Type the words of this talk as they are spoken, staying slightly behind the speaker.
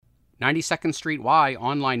92nd Street Y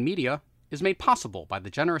online media is made possible by the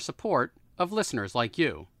generous support of listeners like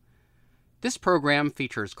you. This program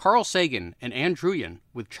features Carl Sagan and Ann Druyan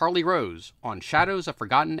with Charlie Rose on Shadows of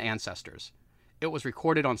Forgotten Ancestors. It was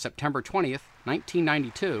recorded on September 20th,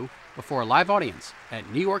 1992, before a live audience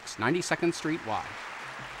at New York's 92nd Street Y.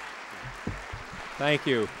 Thank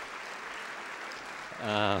you.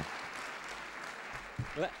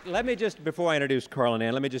 Let me just, before I introduce Carl and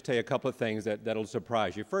Ann, let me just tell you a couple of things that'll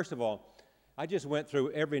surprise you. First of all, I just went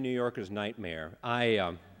through every New Yorker's nightmare.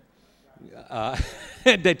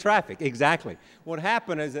 The traffic, exactly. What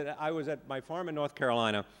happened is that I was at my farm in North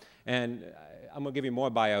Carolina, and I'm going to give you more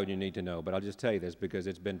bio than you need to know, but I'll just tell you this because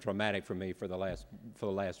it's been traumatic for me for the last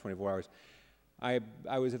 24 hours. I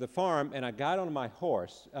was at the farm, and I got on my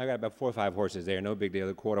horse. I got about 4 or 5 horses there, no big deal,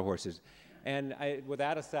 they're quarter horses. And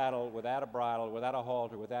without a saddle, without a bridle, without a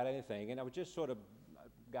halter, without anything, and I was just sort of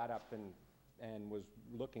got up and was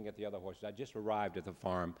looking at the other horses. I just arrived at the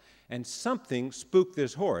farm, and something spooked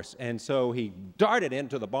this horse. And so he darted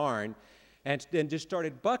into the barn and just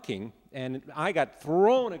started bucking, and I got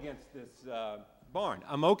thrown against this barn.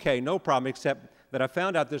 I'm okay, no problem, except that I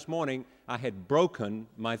found out this morning I had broken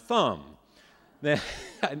my thumb.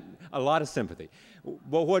 A lot of sympathy.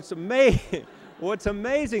 But what's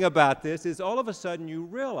amazing about this is all of a sudden you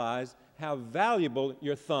realize how valuable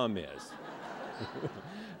your thumb is.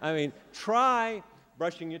 I mean, try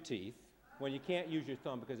brushing your teeth when you can't use your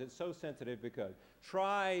thumb because it's so sensitive. Because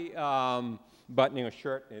try buttoning a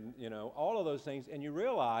shirt, and all of those things, and you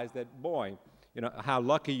realize that, boy, how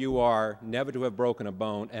lucky you are never to have broken a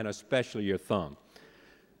bone, and especially your thumb.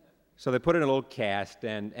 So they put it in a little cast,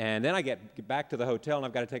 and then I get back to the hotel, and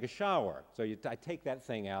I've got to take a shower. So I take that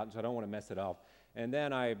thing out, so I don't want to mess it up. And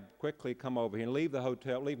then I quickly come over here and leave the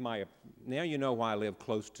hotel, now you know why I live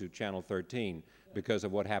close to Channel 13, because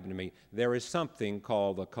of what happened to me. There is something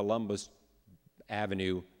called the Columbus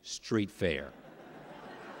Avenue Street Fair.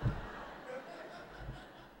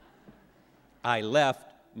 I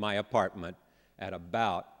left my apartment at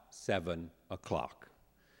about 7 o'clock.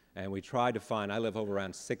 And we tried to find, I live over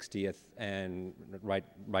around 60th and right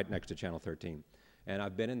next to Channel 13. And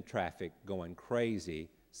I've been in traffic going crazy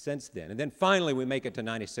since then. And then finally we make it to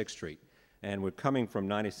 96th Street. And we're coming from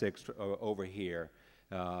 96th over here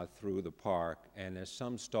through the park, and there's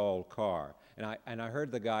some stalled car. And I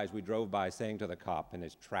heard the guys we drove by saying to the cop, and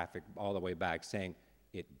there's traffic all the way back, saying,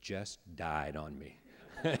 "It just died on me,"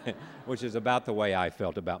 which is about the way I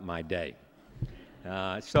felt about my day.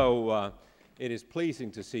 It is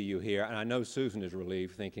pleasing to see you here, and I know Susan is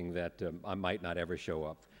relieved, thinking that I might not ever show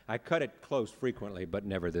up. I cut it close frequently, but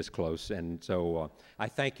never this close, and so I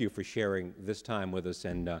thank you for sharing this time with us,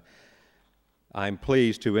 and I'm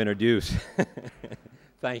pleased to introduce,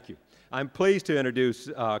 thank you. I'm pleased to introduce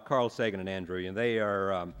Carl Sagan and Ann Druyan. They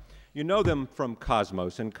are, you know them from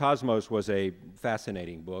Cosmos, and Cosmos was a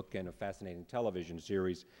fascinating book and a fascinating television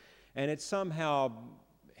series, and it somehow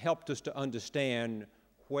helped us to understand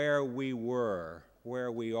where we were, where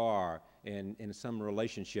we are in some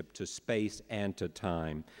relationship to space and to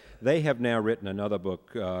time. They have now written another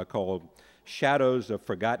book called Shadows of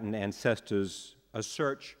Forgotten Ancestors, A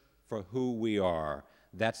Search for Who We Are.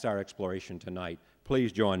 That's our exploration tonight.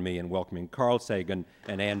 Please join me in welcoming Carl Sagan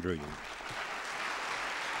and Ann Druyan.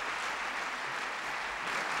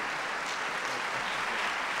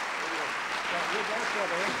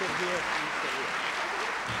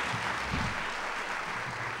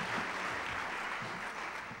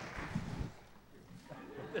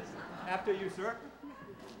 After you, sir.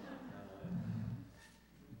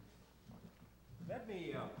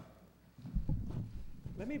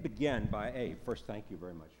 Let me begin by, first, thank you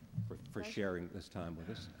very much for sharing this time with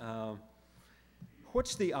us.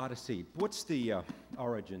 What's the odyssey? What's the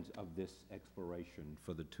origins of this exploration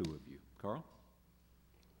for the two of you? Carl?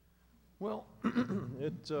 Well,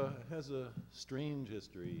 it has a strange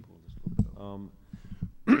history.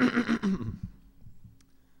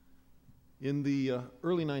 In the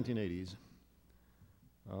early 1980s,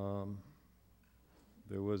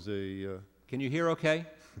 there was a... Can you hear okay?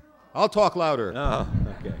 I'll talk louder. Oh,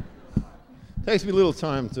 okay. Takes me a little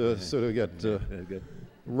time to sort of get good.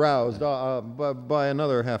 roused. By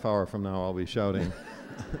another half hour from now, I'll be shouting.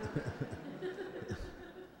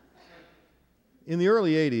 In the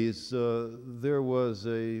early 80s, there was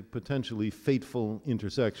a potentially fateful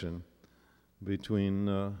intersection between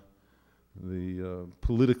the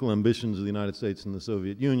political ambitions of the United States and the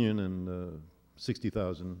Soviet Union and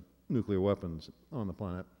 60,000 nuclear weapons on the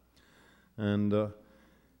planet. And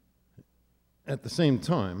at the same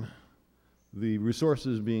time, the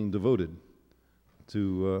resources being devoted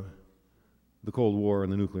to the Cold War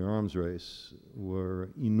and the nuclear arms race were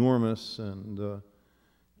enormous enormous and,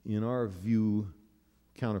 in our view,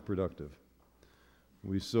 counterproductive.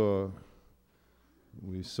 We saw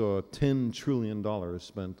 $10 trillion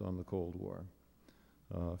spent on the Cold War,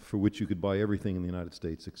 for which you could buy everything in the United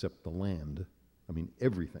States except the land. I mean,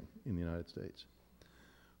 everything in the United States.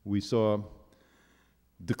 We saw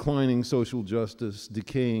declining social justice,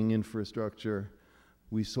 decaying infrastructure.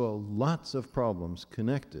 We saw lots of problems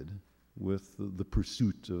connected with the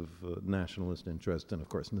pursuit of nationalist interest, and of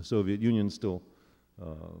course in the Soviet Union still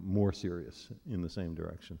more serious in the same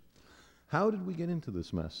direction. How did we get into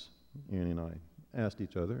this mess? Annie and I asked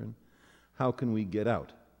each other, and how can we get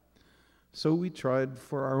out? So we tried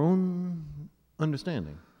for our own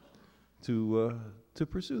understanding to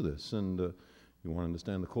pursue this. And you want to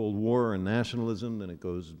understand the Cold War and nationalism, then it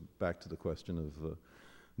goes back to the question of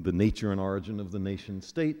the nature and origin of the nation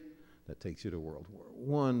state. That takes you to World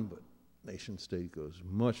War I, but nation state goes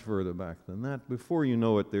much further back than that. Before you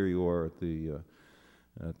know it, there you are at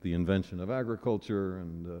the invention of agriculture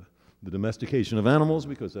and the domestication of animals,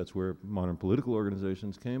 because that's where modern political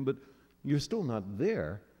organizations came, but you're still not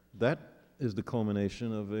there. That is the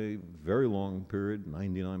culmination of a very long period,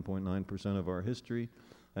 99.9% of our history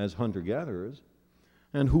as hunter-gatherers,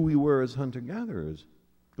 and who we were as hunter-gatherers,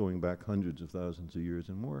 going back hundreds of thousands of years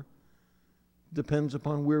and more, depends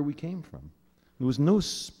upon where we came from. There was no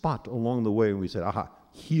spot along the way when we said, aha,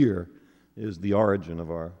 here is the origin of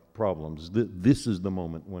our problems. This is the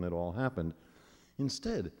moment when it all happened.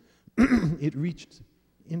 Instead, it reached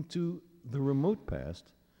into the remote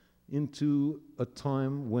past, into a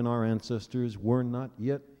time when our ancestors were not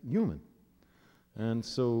yet human. And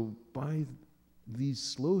so by these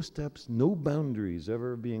slow steps, no boundaries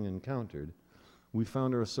ever being encountered, we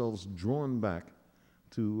found ourselves drawn back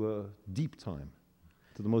to deep time,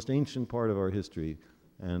 to the most ancient part of our history.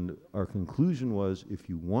 And our conclusion was, if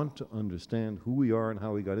you want to understand who we are and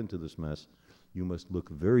how we got into this mess, you must look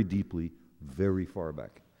very deeply, very far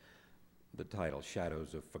back. The title,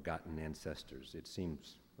 Shadows of Forgotten Ancestors, it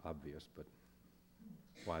seems obvious, but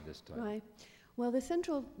why this title? Right. Well, the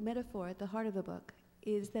central metaphor at the heart of the book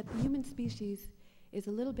is that the human species is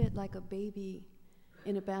a little bit like a baby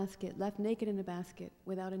in a basket, left naked in a basket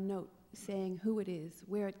without a note saying who it is,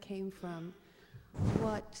 where it came from,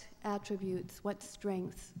 what attributes, what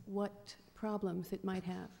strengths, what problems it might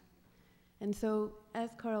have. And so,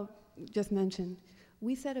 as Carl just mentioned,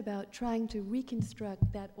 we set about trying to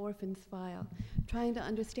reconstruct that orphan's file, trying to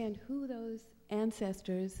understand who those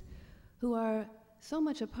ancestors who are so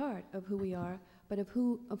much a part of who we are, but of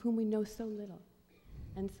whom we know so little.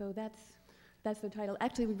 And so that's the title.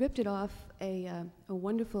 Actually, we ripped it off a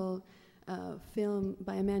wonderful film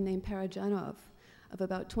by a man named Parajanov of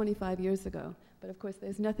about 25 years ago. But of course,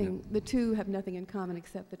 there's nothing, the two have nothing in common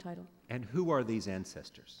except the title. And who are these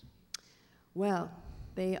ancestors? Well,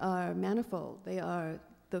 they are manifold. They are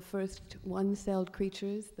the first one-celled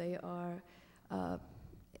creatures. They are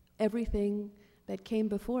everything that came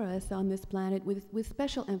before us on this planet, with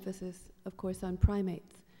special emphasis, of course, on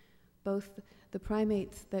primates. Both the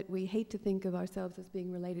primates that we hate to think of ourselves as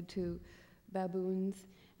being related to, baboons,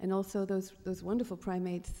 and also those wonderful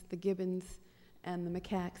primates, the gibbons and the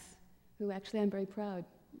macaques, who actually I'm very proud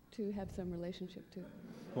to have some relationship to.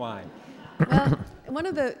 Why? Well, one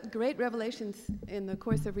of the great revelations in the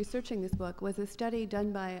course of researching this book was a study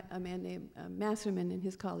done by a man named Masserman and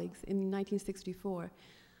his colleagues in 1964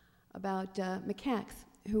 about macaques,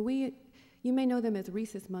 who you may know them as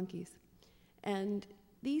rhesus monkeys. And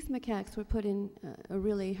these macaques were put in a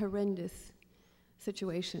really horrendous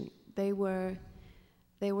situation. They were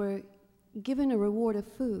given a reward of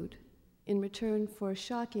food in return for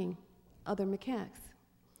shocking other macaques.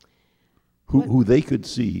 Who they could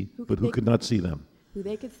see, but who could not see them. Who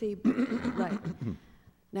they could see, right.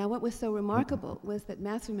 Now, what was so remarkable was that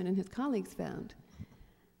Masserman and his colleagues found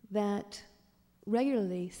that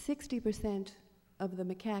regularly 60% of the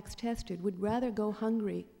macaques tested would rather go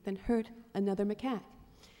hungry than hurt another macaque.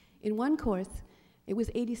 In one course, it was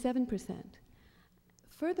 87%.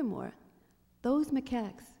 Furthermore, those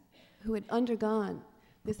macaques who had undergone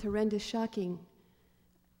this horrendous shocking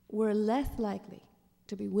were less likely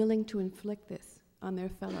to be willing to inflict this on their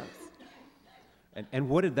fellows. And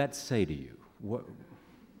what did that say to you?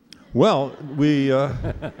 Well,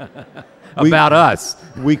 About us.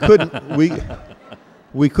 we couldn't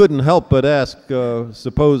help but ask,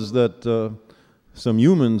 suppose that some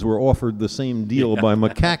humans were offered the same deal by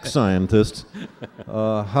macaque scientists,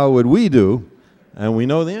 how would we do? And we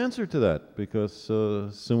know the answer to that, because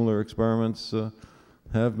similar experiments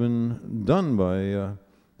have been done by a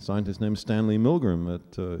scientist named Stanley Milgram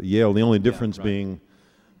at Yale. The only difference being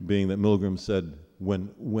that Milgram said,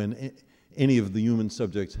 when any of the human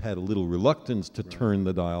subjects had a little reluctance to turn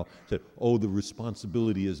the dial, said, oh, the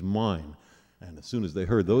responsibility is mine. And as soon as they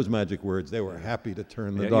heard those magic words, they were happy to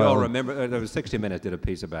turn the dial. You all remember, there was 60 Minutes did a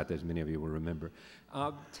piece about this, many of you will remember.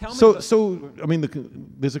 Tell me so I mean,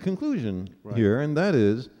 there's a conclusion here, and that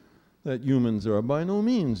is that humans are by no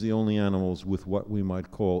means the only animals with what we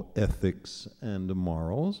might call ethics and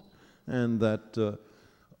morals, and that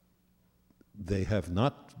they have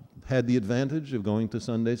not had the advantage of going to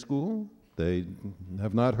Sunday school. They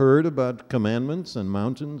have not heard about commandments and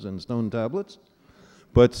mountains and stone tablets.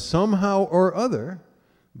 But somehow or other,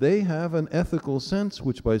 they have an ethical sense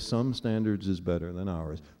which by some standards is better than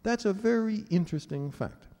ours. That's a very interesting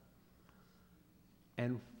fact.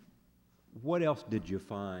 And what else did you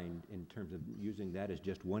find in terms of using that as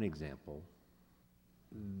just one example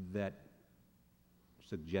that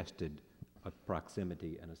suggested a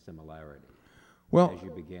proximity and a similarity as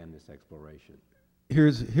you began this exploration?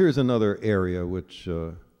 Here's another area which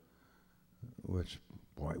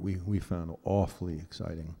boy, we found awfully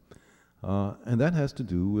exciting. And that has to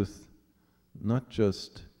do with not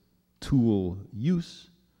just tool use,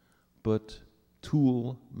 but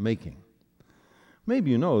tool making.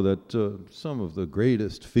 Maybe you know that some of the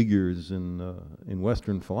greatest figures in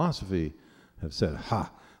Western philosophy have said,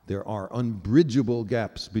 there are unbridgeable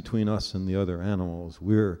gaps between us and the other animals.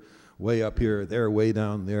 We're way up here, they're way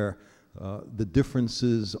down there. The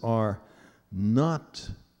differences are not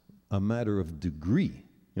a matter of degree,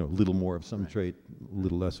 a little more of some trait, a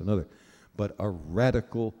little less of another, but a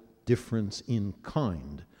radical difference in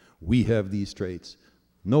kind. We have these traits,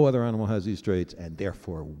 no other animal has these traits, and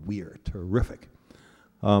therefore we're terrific.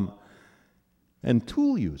 And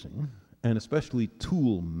tool using, and especially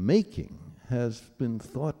tool making, has been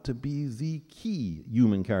thought to be the key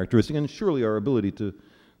human characteristic, and surely our ability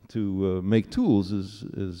to make tools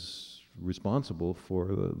is responsible for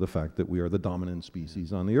the fact that we are the dominant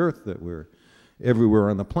species on the earth, that we're everywhere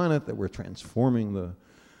on the planet, that we're transforming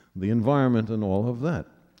the environment and all of that.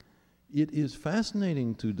 It is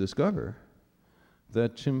fascinating to discover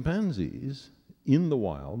that chimpanzees in the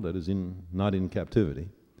wild, that is not in captivity,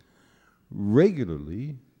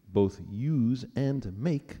 regularly both use and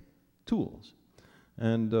make tools.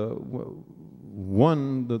 And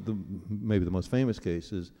one, maybe the most famous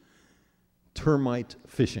case is termite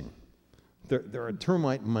fishing. There are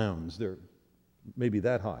termite mounds. They're maybe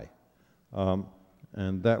that high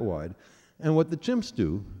and that wide. And what the chimps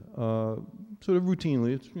do, sort of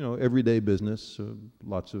routinely, it's everyday business.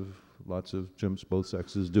 Lots of chimps, both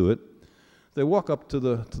sexes, do it. They walk up to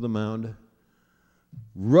the mound,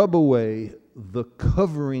 rub away the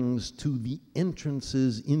coverings to the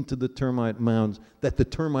entrances into the termite mounds that the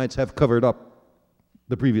termites have covered up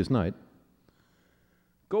the previous night,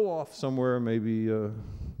 go off somewhere maybe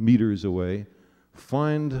meters away,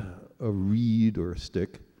 find a reed or a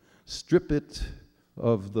stick, strip it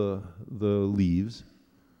of the leaves,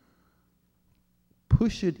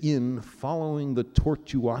 push it in following the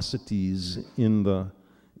tortuosities in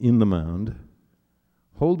the mound,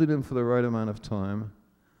 hold it in for the right amount of time,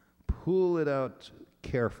 pull it out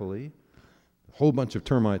carefully, a whole bunch of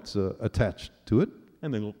termites attached to it,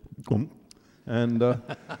 and then go, and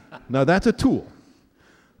now that's a tool.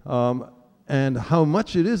 And how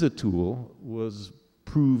much it is a tool was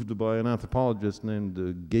proved by an anthropologist named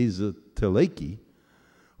Geza Teleki,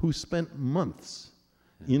 who spent months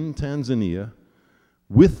in Tanzania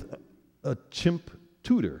with a chimp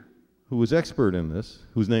tutor who was expert in this,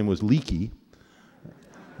 whose name was Leakey,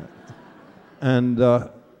 and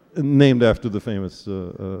named after the famous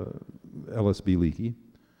LSB Leakey.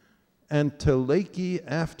 And Teleki,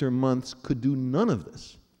 after months, could do none of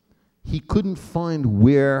this. He couldn't find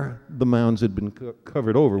where the mounds had been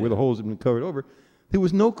covered over, where the holes had been covered over. There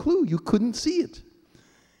was no clue. You couldn't see it.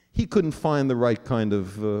 He couldn't find the right kind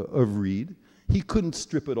of reed. He couldn't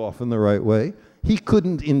strip it off in the right way. He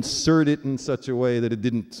couldn't insert it in such a way that it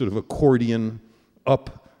didn't sort of accordion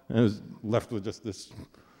up and was left with just this,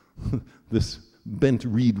 this bent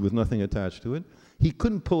reed with nothing attached to it. He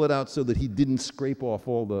couldn't pull it out so that he didn't scrape off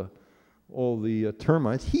all the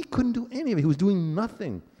termites. He couldn't do any of it. He was doing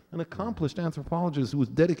nothing. An accomplished anthropologist who was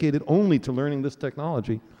dedicated only to learning this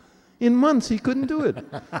technology. In months, he couldn't do it.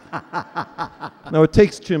 Now, it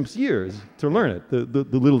takes chimps years to learn it.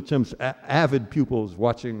 The little chimps, avid pupils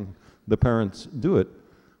watching the parents do it.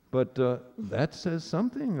 But that says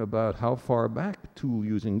something about how far back tool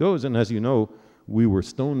using goes. And as you know, we were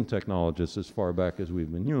stone technologists as far back as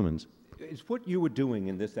we've been humans. Is what you were doing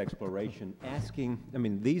in this exploration asking,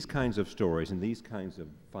 these kinds of stories and these kinds of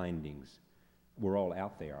findings were all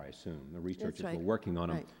out there, I assume. The researchers were working on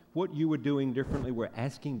them. What you were doing differently were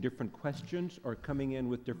asking different questions or coming in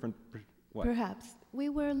with different What? Perhaps. We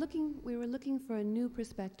were looking for a new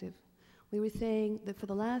perspective. We were saying that for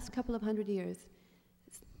the last couple of hundred years,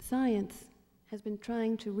 science has been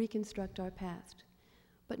trying to reconstruct our past.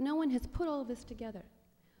 But no one has put all of this together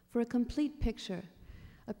for a complete picture,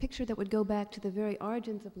 a picture that would go back to the very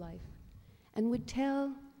origins of life and would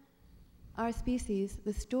tell our species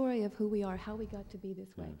the story of who we are, how we got to be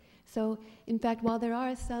this way. So, in fact, while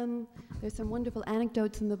there's some wonderful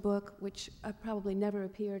anecdotes in the book which have probably never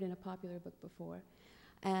appeared in a popular book before,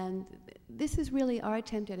 and this is really our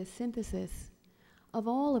attempt at a synthesis of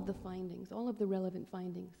all of the findings, all of the relevant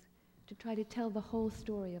findings, to try to tell the whole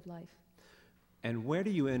story of life. And where do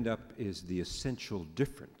you end up is the essential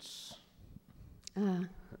difference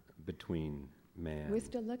between man. We're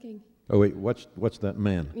still looking. Oh wait, what's that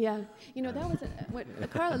man? Yeah, you know, that was what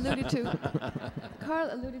Carl alluded to. Carl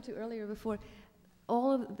alluded to earlier before,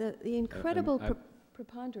 all of the incredible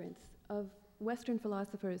preponderance of Western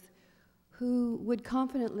philosophers who would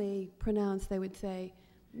confidently pronounce, they would say,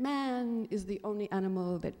 man is the only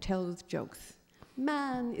animal that tells jokes.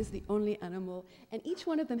 Man is the only animal, and each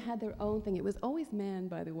one of them had their own thing. It was always man,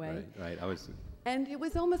 by the way. Right. And it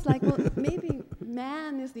was almost like, well, maybe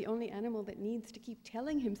man is the only animal that needs to keep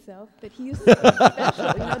telling himself that he is special. You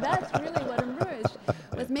know, that's really what emerged,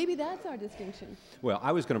 was maybe that's our distinction. Well,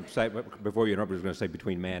 I was going to say, before you interrupted, I was going to say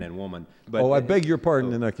between man and woman. But I beg your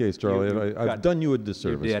pardon in that case, Charlie. I've done you a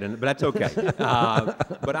disservice. You did, but that's okay.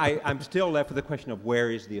 But I'm still left with the question of where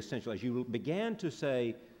is the essential. As you began to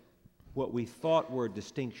say, what we thought were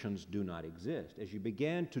distinctions do not exist. As you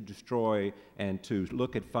began to destroy and to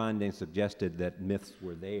look at findings suggested that myths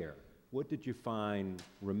were there, what did you find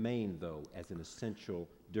remain, though, as an essential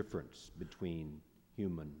difference between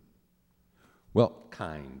human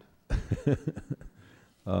kind?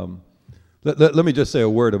 Let me just say a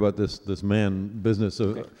word about this man business.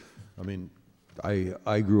 Okay. I mean,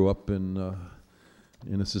 I grew up in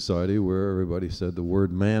a society where everybody said the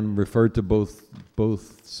word man referred to both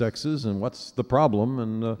sexes, and what's the problem?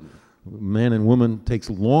 And man and woman takes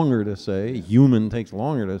longer to say, human takes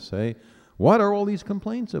longer to say. What are all these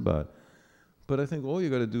complaints about? But I think all you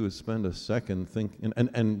got to do is spend a second thinking,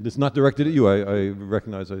 and it's not directed at you. I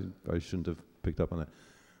recognize I shouldn't have picked up on that,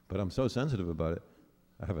 but I'm so sensitive about it.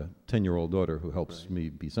 I have a 10-year-old daughter who helps me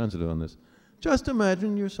be sensitive on this. Just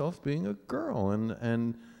imagine yourself being a girl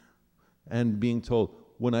and being told,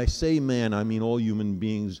 when I say man, I mean all human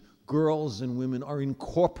beings. Girls and women are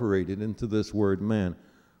incorporated into this word man.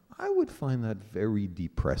 I would find that very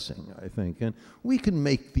depressing, I think. And we can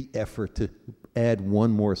make the effort to add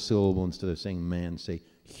one more syllable instead of saying man, say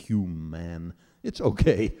human. It's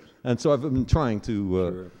okay. And so I've been trying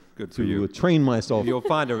to, Good for you. Train myself. You'll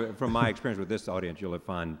find, from my experience with this audience, you'll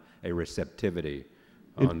find a receptivity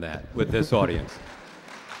on that with this audience.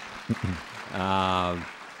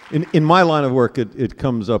 In my line of work, it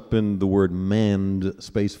comes up in the word manned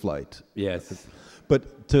space flight. Yes.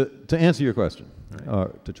 But to answer your question,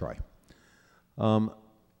 to try,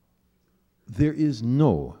 there is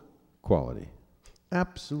no quality,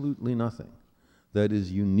 absolutely nothing, that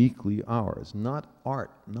is uniquely ours. Not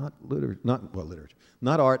art, not literature,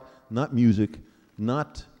 not art, not music,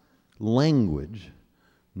 not language,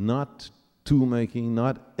 not tool-making,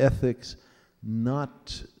 not ethics,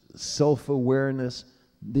 not self-awareness.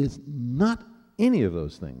 There's not any of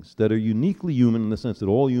those things that are uniquely human in the sense that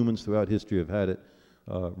all humans throughout history have had it.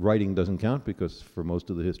 Writing doesn't count because for most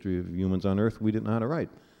of the history of humans on Earth, we didn't know how to write.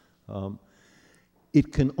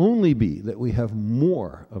 It can only be that we have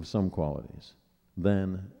more of some qualities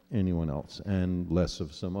than anyone else and less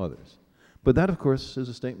of some others. But that, of course, is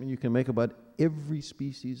a statement you can make about every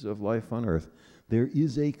species of life on Earth. There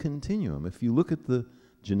is a continuum. If you look at the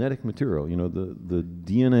genetic material, you know, the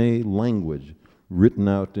DNA language written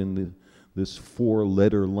out in this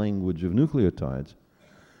four-letter language of nucleotides,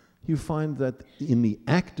 you find that in the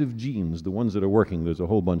active genes, the ones that are working, there's a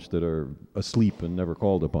whole bunch that are asleep and never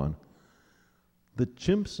called upon. The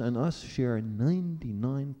chimps and us share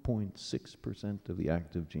 99.6% of the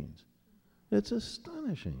active genes. It's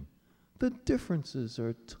astonishing. The differences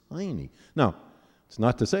are tiny. Now, it's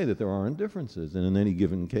not to say that there aren't differences, and in any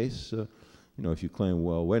given case, you know, if you claim,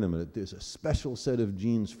 well, wait a minute, there's a special set of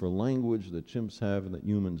genes for language that chimps have and that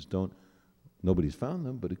humans don't, nobody's found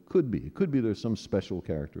them, but it could be. It could be there's some special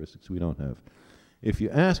characteristics we don't have. If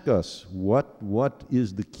you ask us what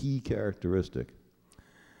is the key characteristic,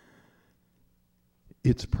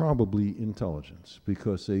 it's probably intelligence,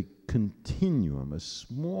 because a continuum, a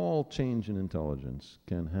small change in intelligence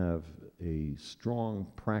can have a strong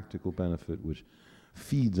practical benefit which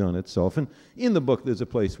feeds on itself. And in the book there's a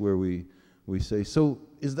place where we say, so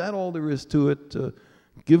is that all there is to it?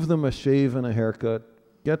 Give them a shave and a haircut,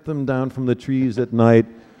 get them down from the trees at night,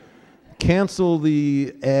 cancel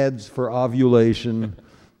the ads for ovulation,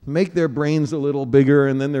 make their brains a little bigger,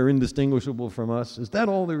 and then they're indistinguishable from us. Is that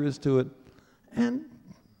all there is to it? And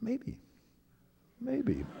maybe.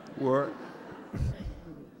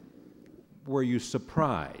 Were you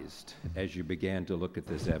surprised as you began to look at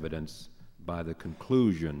this evidence by the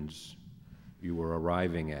conclusions you were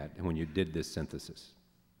arriving at when you did this synthesis?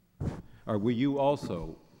 Or were you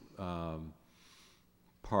also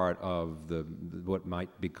part of what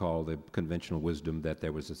might be called the conventional wisdom that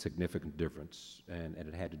there was a significant difference and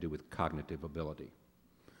it had to do with cognitive ability?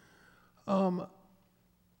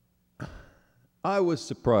 I was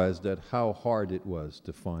surprised at how hard it was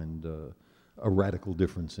to find a radical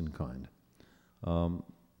difference in kind.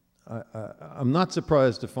 I'm not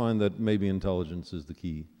surprised to find that maybe intelligence is the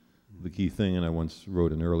key thing, and I once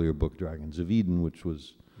wrote an earlier book, Dragons of Eden, which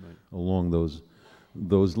was along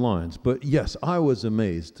those lines. But yes, I was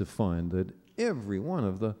amazed to find that every one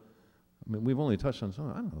of we've only touched on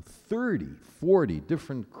some, 30, 40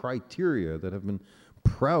 different criteria that have been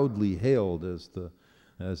proudly hailed as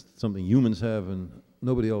something humans have and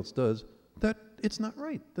nobody else does, that it's not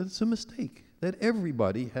right, that it's a mistake, that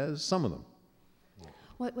everybody has some of them.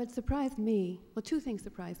 What surprised me, well, two things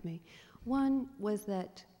surprised me. One was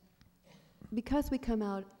that because we come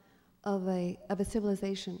out of a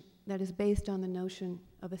civilization that is based on the notion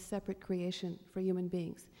of a separate creation for human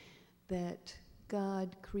beings, that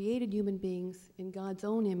God created human beings in God's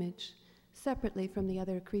own image, separately from the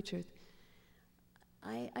other creatures.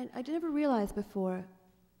 I never realized before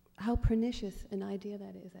how pernicious an idea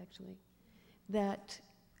that is, actually. That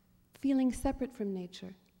feeling separate from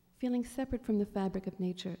nature, feeling separate from the fabric of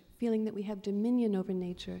nature, feeling that we have dominion over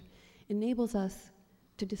nature, enables us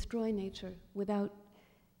to destroy nature without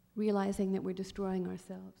realizing that we're destroying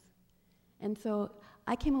ourselves. And so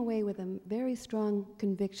I came away with a very strong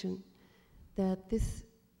conviction that this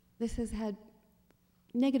has had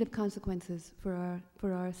negative consequences for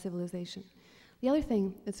our civilization. The other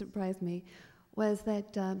thing that surprised me was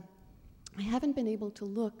that I haven't been able to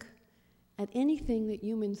look at anything that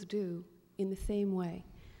humans do in the same way.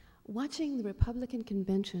 Watching the Republican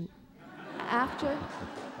convention after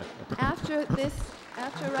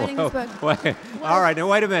writing this book. All right, now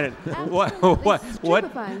wait a minute.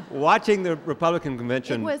 Stupefying. Watching the Republican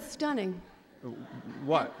convention. It was stunning.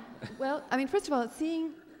 What? Well, first of all,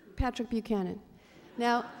 seeing Patrick Buchanan.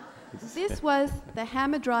 Now, this was the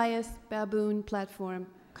Hamadryas baboon platform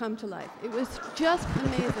come to life. It was just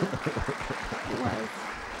amazing.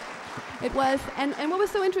 It was. And what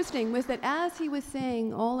was so interesting was that as he was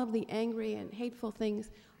saying all of the angry and hateful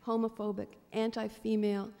things, homophobic,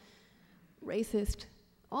 anti-female, racist,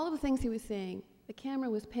 all of the things he was saying, the camera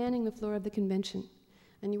was panning the floor of the convention.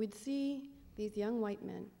 And you would see these young white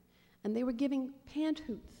men, and they were giving pant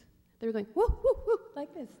hoots. They were going, whoo, whoo, whoo,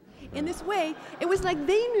 like this. In this way, it was like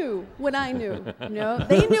they knew what I knew.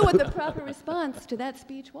 They knew what the proper response to that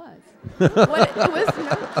speech was. It was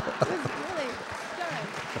really stirring.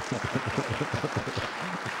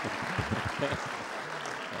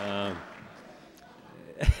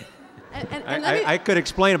 I could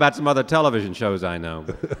explain about some other television shows I know.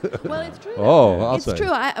 Well, it's true. I'll it's say.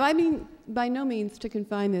 True. I mean, by no means to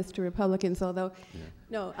confine this to Republicans, although,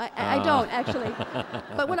 no, I don't actually.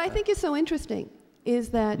 But what I think is so interesting is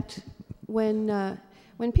that when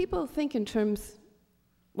people think in terms,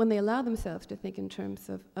 when they allow themselves to think in terms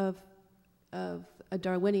of a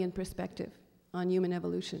Darwinian perspective on human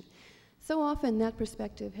evolution, so often that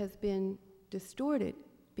perspective has been distorted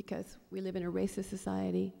because we live in a racist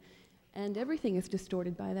society, and everything is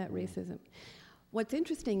distorted by that racism. What's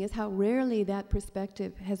interesting is how rarely that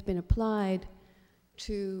perspective has been applied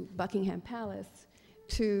to Buckingham Palace,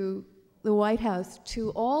 to the White House,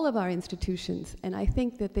 to all of our institutions, and I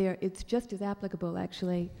think that it's just as applicable,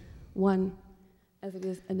 actually, one as it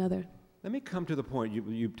is another. Let me come to the point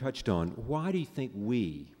you touched on. Why do you think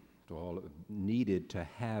we all needed to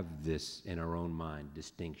have this in our own mind,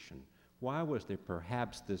 distinction? Why was there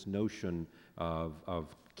perhaps this notion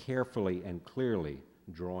of carefully and clearly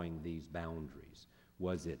drawing these boundaries?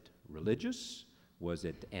 Was it religious? Was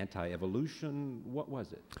it anti-evolution? What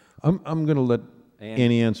was it? I'm going to let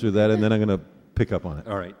Annie answer that, and then I'm going to pick up on it.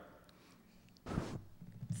 All right.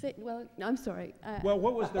 Well, I'm sorry. Well,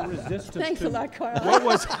 what was the resistance Thanks to... a lot, Carl. What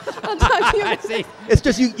was... I'll talk to you. I see. It's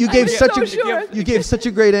just you gave you gave such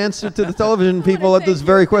a great answer to the television people at this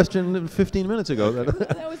very question 15 minutes ago.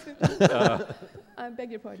 That was 15. I beg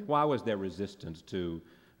your pardon. Why was there resistance to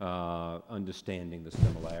understanding the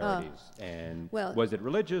similarities? Was it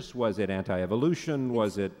religious? Was it anti-evolution?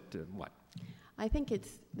 Was it what? I think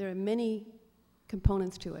there are many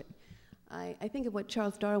components to it. I think of what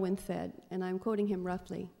Charles Darwin said, and I'm quoting him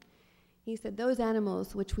roughly. He said, "Those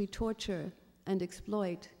animals which we torture and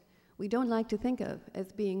exploit, we don't like to think of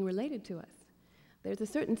as being related to us." There's a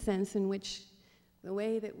certain sense in which the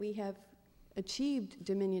way that we have achieved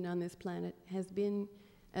dominion on this planet has been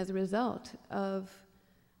as a result of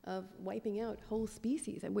wiping out whole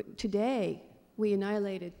species. And today, we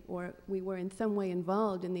annihilated, or we were in some way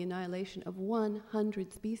involved in the annihilation of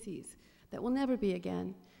 100 species that will never be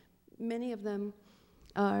again. Many of them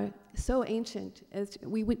are so ancient as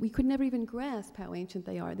we could never even grasp how ancient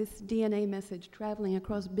they are. This DNA message traveling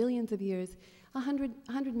across billions of years,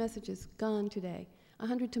 100 messages gone today,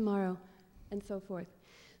 100 tomorrow, and so forth.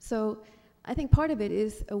 So I think part of it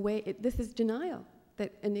is this is denial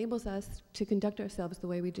that enables us to conduct ourselves the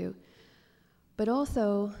way we do. But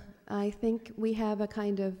also, I think we have a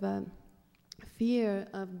kind of fear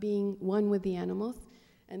of being one with the animals,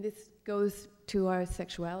 and this goes to our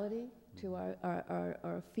sexuality, to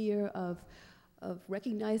our fear of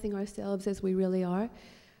recognizing ourselves as we really are.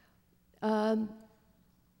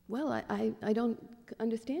 Well, I don't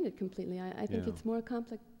understand it completely. I think it's more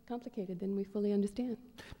complicated than we fully understand.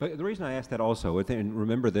 But the reason I asked that also, and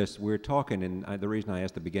remember this, we're talking, and the reason I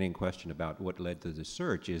asked the beginning question about what led to the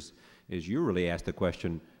search is you really asked the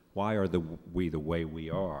question, why are we the way we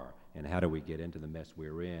are? And how do we get into the mess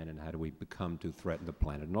we're in? And how do we become to threaten the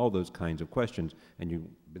planet? And all those kinds of questions. And you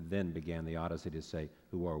then began the odyssey to say,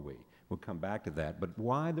 who are we? We'll come back to that. But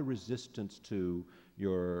why the resistance to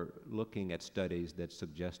your looking at studies that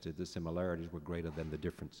suggested the similarities were greater than the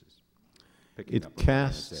differences? It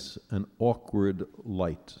casts an awkward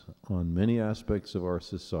light on many aspects of our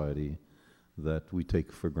society that we take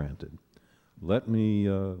for granted. Let me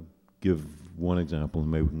give one example, and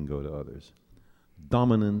maybe we can go to others.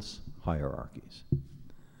 Dominance hierarchies.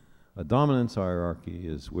 A dominance hierarchy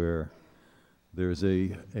is where there's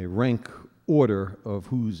a rank order of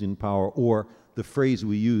who's in power, or the phrase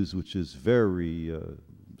we use, which is very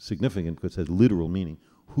significant because it has literal meaning,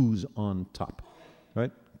 who's on top,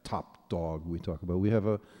 right? Top dog we talk about. We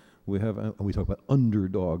talk about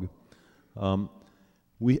underdog. And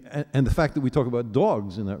the fact that we talk about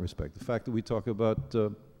dogs in that respect, the fact that we talk about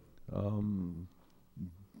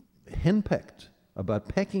henpecked, about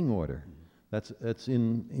pecking order, that's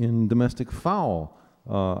in domestic fowl,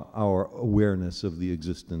 our awareness of the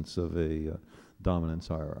existence of a dominance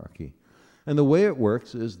hierarchy. And the way it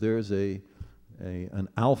works is there's an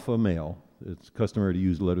alpha male. It's customary to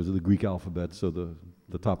use the letters of the Greek alphabet, so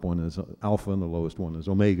the top one is alpha and the lowest one is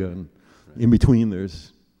omega, and in between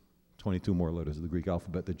there's 22 more letters of the Greek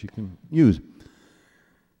alphabet that you can use.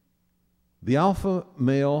 The alpha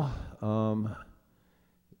male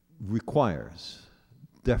requires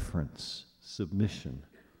deference, submission,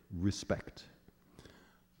 respect.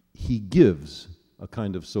 He gives a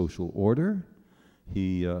kind of social order.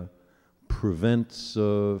 He prevents,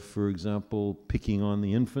 for example, picking on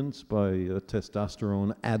the infants by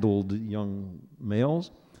testosterone-addled young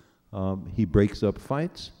males. He breaks up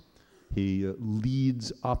fights. He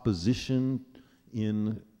leads opposition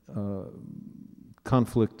in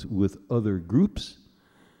conflict with other groups.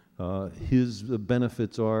 His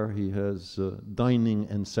benefits are he has dining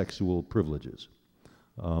and sexual privileges.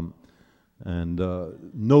 And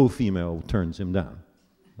no female turns him down.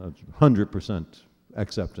 100%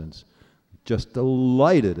 acceptance. Just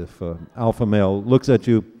delighted if alpha male looks at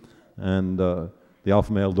you and the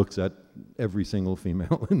alpha male looks at every single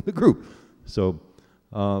female in the group. So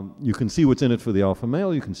you can see what's in it for the alpha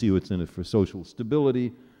male, you can see what's in it for social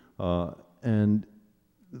stability, and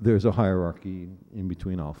there's a hierarchy in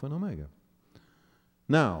between alpha and omega.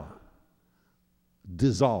 Now,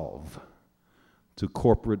 dissolve to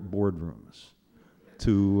corporate boardrooms,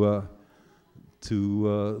 to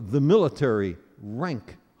the military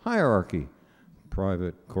rank hierarchy,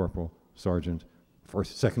 private, corporal, sergeant,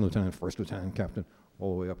 first, second lieutenant, first lieutenant, captain,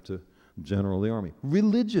 all the way up to general of the army.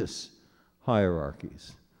 Religious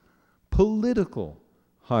hierarchies, political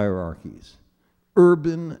hierarchies,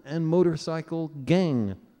 urban and motorcycle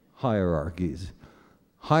gang hierarchies,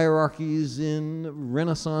 hierarchies in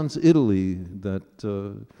Renaissance Italy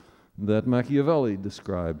that Machiavelli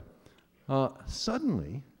described.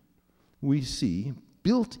 Suddenly, we see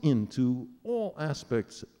built into all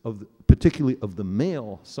aspects of, particularly of the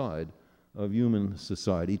male side of human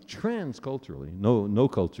society, transculturally, no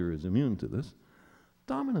culture is immune to this,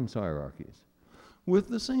 dominance hierarchies, with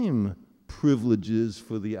the same privileges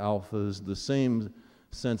for the alphas, the same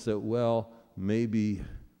sense that, well, maybe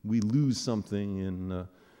we lose something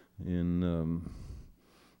in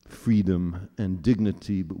freedom and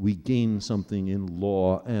dignity, but we gain something in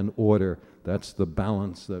law and order. That's the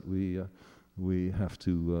balance that we We have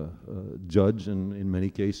to judge, and in many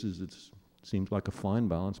cases it seems like a fine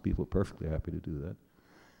balance. People are perfectly happy to do that.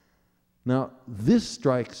 Now, this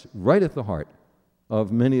strikes right at the heart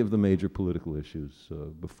of many of the major political issues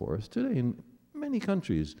before us today. In many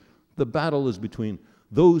countries, the battle is between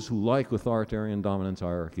those who like authoritarian dominance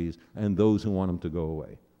hierarchies and those who want them to go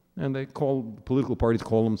away. And political parties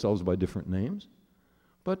call themselves by different names.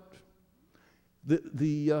 But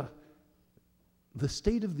the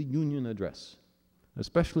State of the Union address,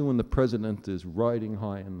 especially when the president is riding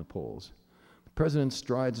high in the polls, the president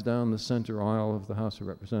strides down the center aisle of the House of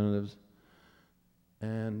Representatives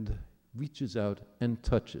and reaches out and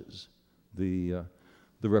touches the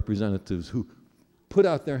representatives who put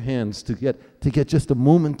out their hands to get just a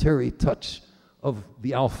momentary touch of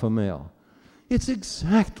the alpha male. It's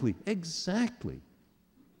exactly,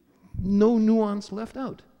 no nuance left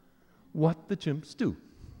out, what the chimps do.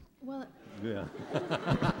 Well, Yeah.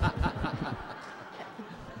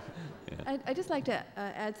 I'd just like to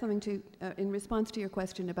add something in response to your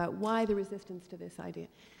question about why the resistance to this idea.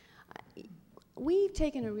 We've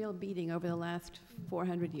taken a real beating over the last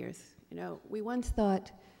 400 years. You know, we once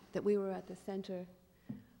thought that we were at the center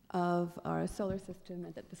of our solar system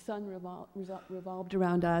and that the sun revolved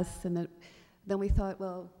around us, and then we thought,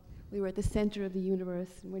 well, we were at the center of the universe,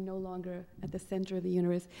 and we're no longer at the center of the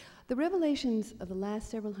universe. The revelations of the last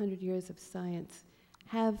several hundred years of science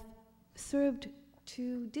have served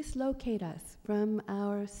to dislocate us from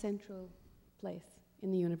our central place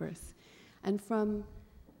in the universe and from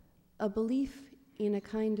a belief in a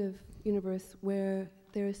kind of universe where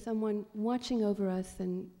there is someone watching over us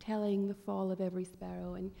and telling the fall of every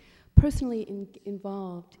sparrow and personally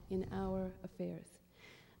involved in our affairs.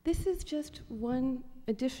 This is just one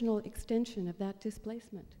additional extension of that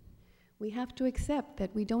displacement. We have to accept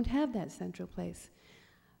that we don't have that central place.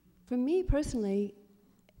 For me personally,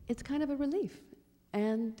 it's kind of a relief,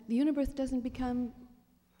 and the universe doesn't become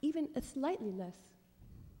even a slightly less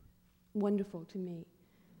wonderful to me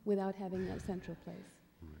without having that central place.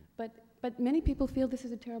 But many people feel this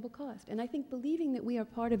is a terrible cost, and I think believing that we are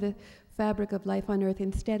part of the fabric of life on Earth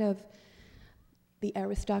instead of the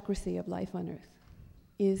aristocracy of life on Earth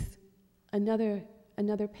is another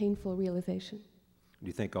painful realization. Do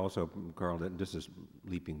you think also, Carl, that this is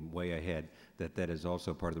leaping way ahead, that is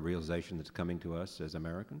also part of the realization that's coming to us as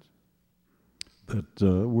Americans? That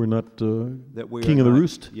we're not That we king are of the not-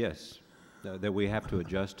 roost? Yes. That we have to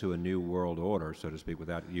adjust to a new world order, so to speak,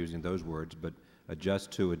 without using those words, but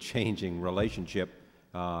adjust to a changing relationship,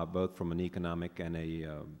 both from an economic and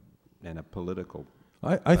a political.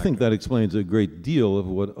 I think that explains a great deal of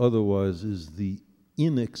what otherwise is the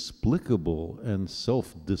inexplicable and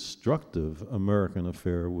self-destructive American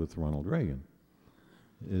affair with Ronald Reagan,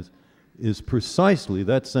 is precisely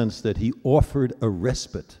that sense that he offered a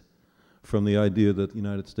respite from the idea that the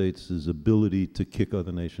United States' ability to kick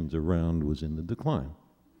other nations around was in the decline.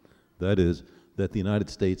 That is, that the United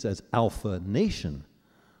States as alpha nation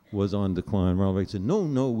was on decline. Ronald Reagan said,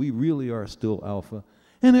 no, we really are still alpha.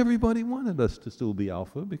 And everybody wanted us to still be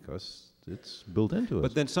alpha because it's built into us.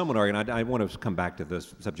 But then some would argue, and I want to come back to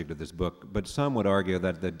this subject of this book, but some would argue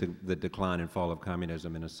that the decline and fall of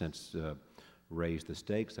communism, in a sense, raised the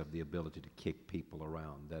stakes of the ability to kick people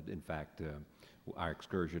around. That, in fact, our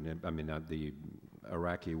excursion, the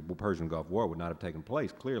Iraqi-Persian Gulf War would not have taken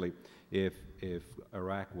place, clearly, if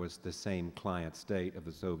Iraq was the same client state of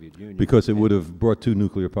the Soviet Union. Because it would have brought two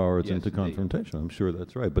nuclear powers Yes, into indeed. confrontation. I'm sure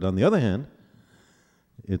that's right. But on the other hand,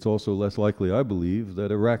 it's also less likely, I believe,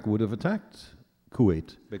 that Iraq would have attacked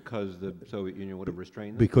Kuwait. Because the Soviet Union would have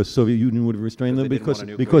restrained them? Because Soviet Union would have restrained them Because they didn't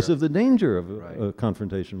want a because nuclear- of the danger of Right. a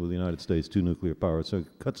confrontation with the United States, two nuclear powers. So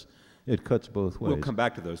it cuts both ways. We'll come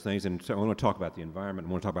back to those things, and so I want to talk about the environment.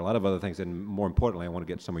 I want to talk about a lot of other things, and more importantly, I want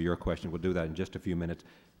to get some of your questions. We'll do that in just a few minutes.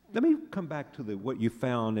 Let me come back to what you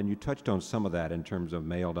found, and you touched on some of that in terms of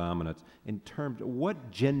male dominance. In terms of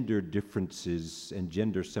what gender differences and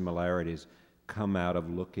gender similarities come out of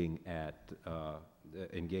looking at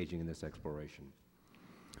engaging in this exploration?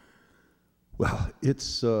 Well,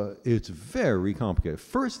 it's very complicated.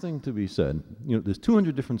 First thing to be said, there's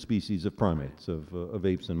 200 different species of primates, of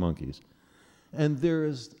apes and monkeys. And there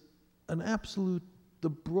is the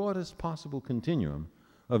broadest possible continuum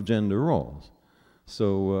of gender roles.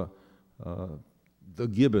 So the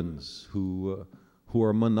gibbons, who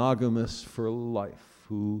are monogamous for life,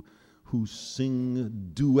 who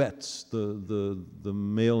sing duets, the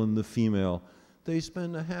male and the female, they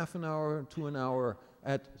spend a half an hour to an hour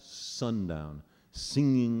at sundown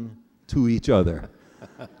singing to each other.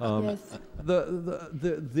 Yes.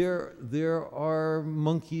 There are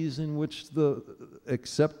monkeys in which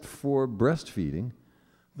except for breastfeeding,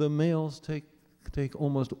 the males take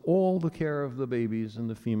almost all the care of the babies, and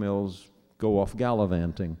the females go off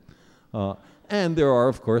gallivanting. And there are,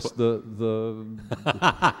 of course, the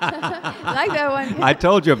I like that one. I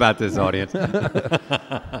told you about this, audience.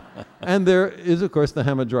 and there is, of course, the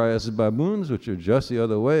Hamadryas baboons, which are just the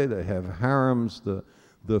other way. They have harems.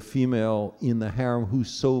 The female in the harem who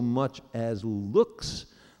so much as looks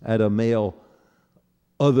at a male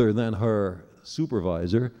other than her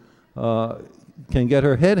supervisor can get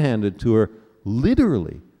her head handed to her,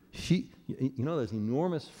 literally. Those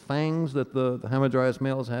enormous fangs that the Hamadryas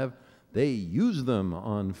males have, they use them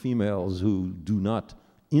on females who do not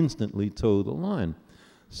instantly toe the line.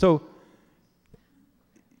 So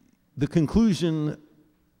the conclusion,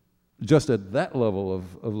 just at that level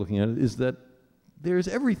of looking at it, is that there's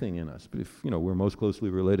everything in us. But if we're most closely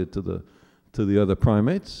related to the other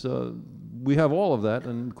primates, we have all of that,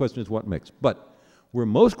 and the question is what mix. But we're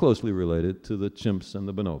most closely related to the chimps and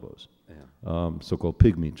the bonobos, so-called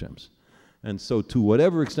pygmy chimps. And so to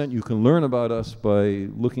whatever extent you can learn about us by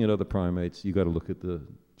looking at other primates, you got to look at the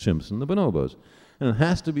chimps and the bonobos. And it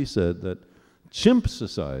has to be said that chimp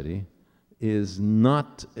society is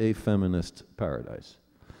not a feminist paradise.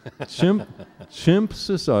 Chimp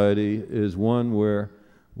society is one where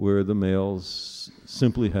the males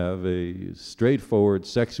simply have a straightforward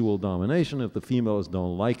sexual domination. If the females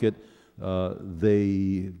don't like it,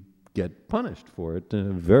 they get punished for it.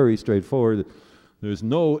 Very straightforward. There's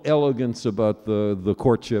no elegance about the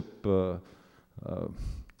courtship. There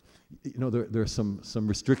are some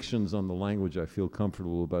restrictions on the language I feel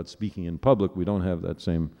comfortable about speaking in public. We don't have that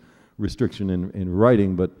same restriction in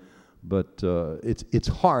writing, but it's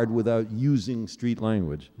hard without using street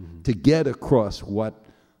language to get across what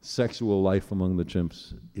sexual life among the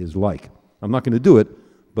chimps is like. I'm not going to do it,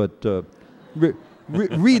 but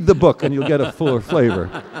read the book and you'll get a fuller flavor.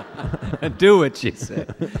 Do what she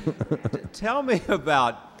said. Tell me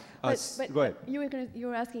about... But go ahead. You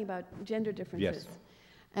were asking about gender differences. Yes.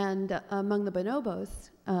 And among the bonobos,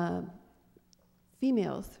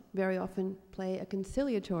 females very often play a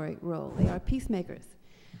conciliatory role. They are peacemakers.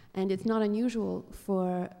 And it's not unusual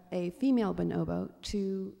for a female bonobo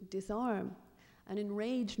to disarm an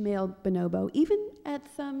enraged male bonobo, even at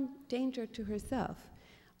some danger to herself,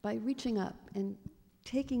 by reaching up and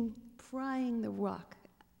prying the rock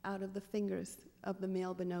out of the fingers of the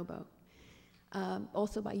male bonobo.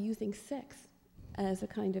 Also by using sex as a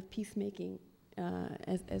kind of peacemaking,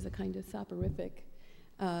 as a kind of soporific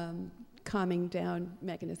calming down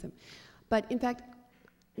mechanism. But in fact,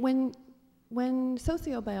 when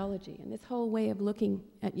sociobiology and this whole way of looking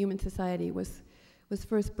at human society was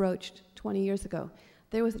first broached 20 years ago,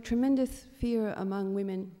 there was a tremendous fear among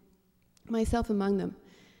women, myself among them,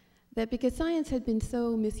 that because science had been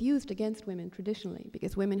so misused against women traditionally,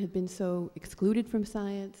 because women had been so excluded from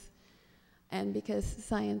science, and because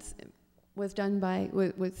science was done by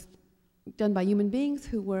human beings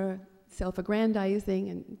who were self-aggrandizing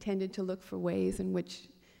and tended to look for ways in which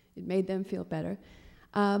it made them feel better,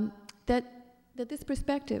 that this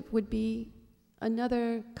perspective would be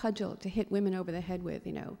another cudgel to hit women over the head with,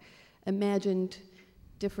 imagined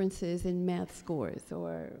differences in math scores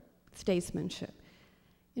or statesmanship.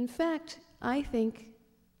 In fact, I think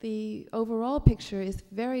the overall picture is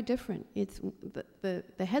very different. It's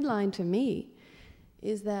the headline to me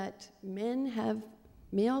is that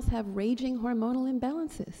males have raging hormonal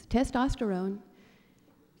imbalances. Testosterone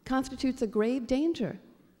constitutes a grave danger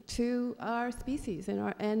to our species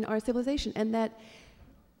and our civilization, and that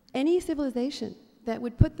any civilization that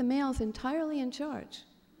would put the males entirely in charge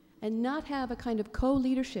and not have a kind of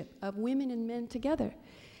co-leadership of women and men together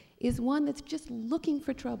is one that's just looking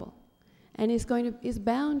for trouble and is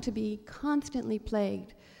bound to be constantly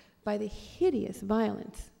plagued by the hideous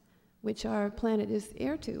violence which our planet is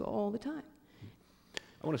heir to all the time.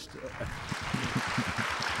 I want to...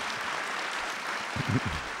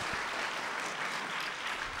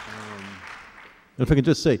 If I can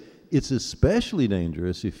just say, it's especially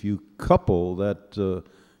dangerous if you couple that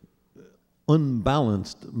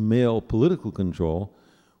unbalanced male political control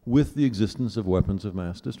with the existence of weapons of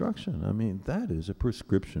mass destruction. I mean, that is a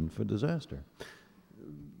prescription for disaster.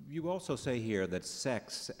 You also say here that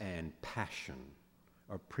sex and passion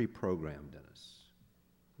are pre-programmed in us.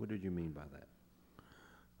 What did you mean by that?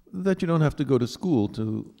 That you don't have to go to school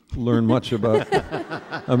to learn much about.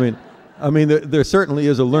 I mean, there certainly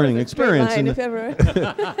is a learning experience.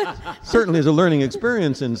 Certainly is a learning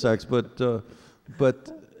experience in sex, but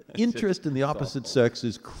interest in the opposite sex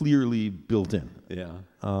is clearly built in. Yeah.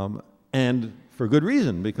 And for good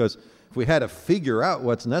reason, because if we had to figure out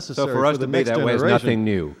what's necessary so for us the to next be that way is generation, nothing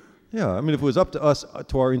new. Yeah, I mean, if it was up to us,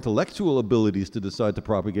 to our intellectual abilities to decide to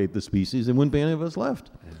propagate the species, there wouldn't be any of us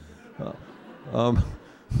left.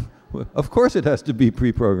 Of course it has to be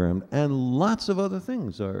pre-programmed, and lots of other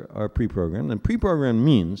things are pre-programmed, and pre-programmed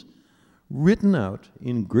means written out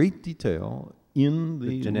in great detail in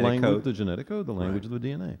the genetic code, the language of the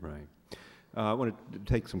DNA. Right. I want to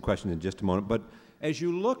take some questions in just a moment, but as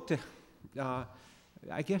you look to,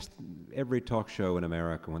 I guess every talk show in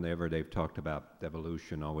America, whenever they've talked about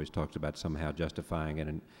evolution, always talks about somehow justifying it,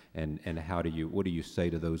 and what do you say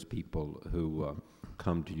to those people who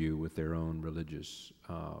come to you with their own religious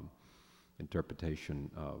interpretation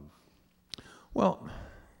of? Well,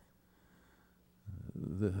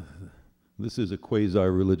 this is a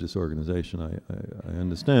quasi-religious organization, I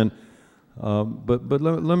understand, but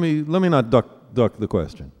let me not duck the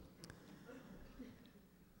question.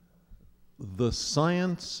 The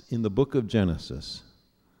science in the book of Genesis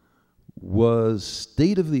was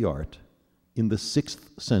state-of-the-art in the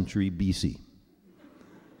 6th century BC.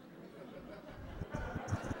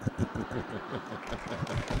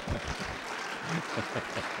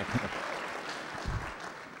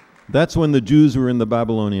 That's when the Jews were in the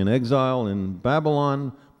Babylonian exile in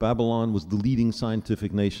Babylon. Babylon was the leading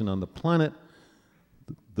scientific nation on the planet.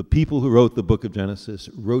 The people who wrote the book of Genesis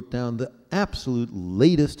wrote down the absolute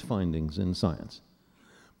latest findings in science.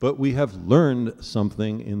 But we have learned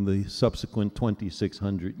something in the subsequent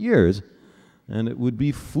 2,600 years, and it would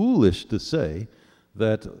be foolish to say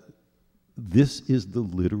that this is the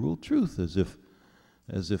literal truth, as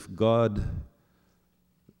if God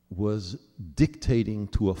was dictating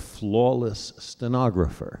to a flawless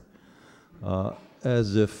stenographer,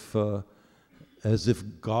 as if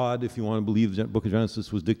God, if you want to believe the book of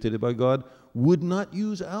Genesis was dictated by God, would not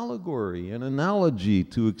use allegory and analogy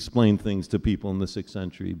to explain things to people in the 6th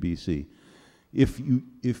century BC. If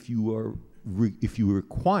you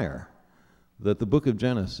require that the book of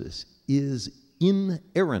Genesis is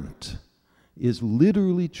inerrant, is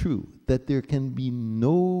literally true, that there can be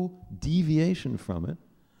no deviation from it,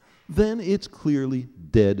 then it's clearly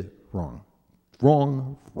dead wrong.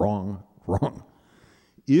 Wrong, wrong, wrong.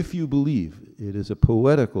 If you believe it is a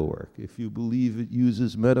poetical work, if you believe it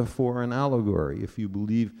uses metaphor and allegory, if you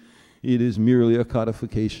believe it is merely a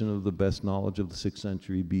codification of the best knowledge of the 6th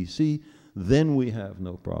century BC, then we have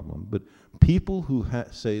no problem. But people who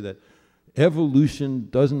say that evolution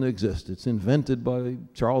doesn't exist, it's invented by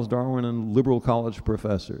Charles Darwin and liberal college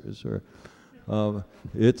professors, or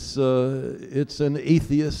it's an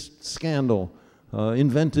atheist scandal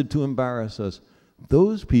invented to embarrass us,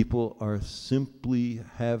 those people are simply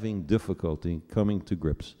having difficulty coming to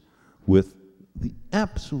grips with the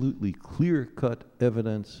absolutely clear-cut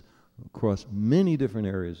evidence across many different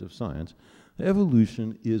areas of science.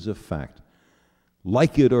 Evolution is a fact,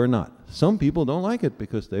 like it or not. Some people don't like it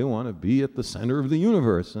because they want to be at the center of the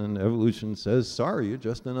universe, and evolution says, sorry, you're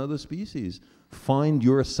just another species. Find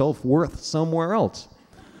your self-worth somewhere else.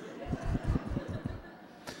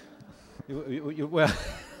 Well,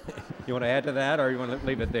 you want to add to that, or you want to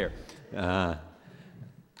leave it there?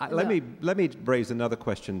 Let me raise another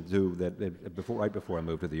question too. Right before I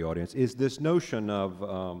move to the audience, is this notion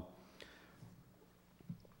of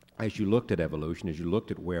as you looked at evolution, as you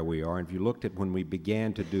looked at where we are, and if you looked at when we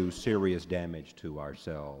began to do serious damage to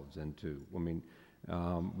ourselves and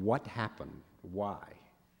what happened? Why?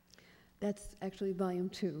 That's actually volume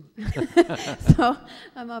 2. So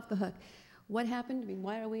I'm off the hook. What happened? I mean,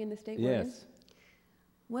 why are we in the state we're in? Yes.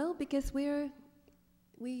 Well, because we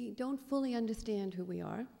don't fully understand who we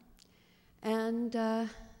are, and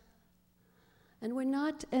we're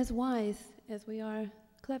not as wise as we are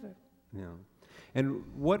clever. Yeah. And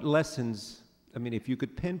what lessons, I mean, if you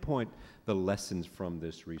could pinpoint the lessons from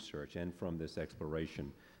this research and from this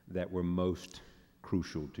exploration that were most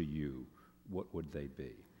crucial to you, what would they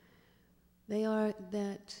be? They are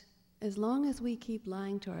that as long as we keep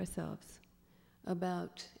lying to ourselves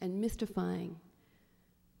about and mystifying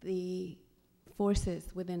the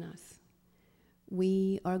forces within us,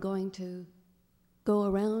 we are going to go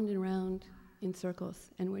around and around in circles,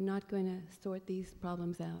 and we're not going to sort these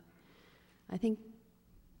problems out. I think,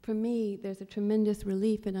 for me, there's a tremendous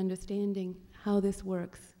relief in understanding how this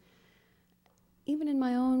works. Even in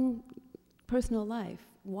my own personal life,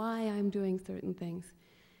 why I'm doing certain things,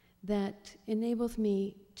 that enables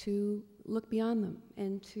me to look beyond them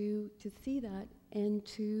and to see that and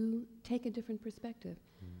to take a different perspective.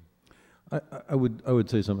 I would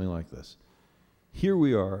say something like this. Here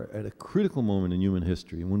we are at a critical moment in human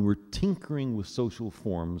history when we're tinkering with social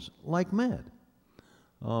forms like mad.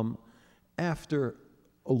 After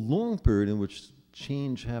a long period in which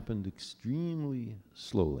change happened extremely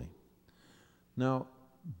slowly. Now,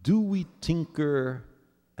 Do we tinker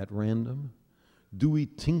at random? Do we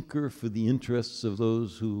tinker for the interests of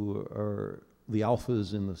those who are the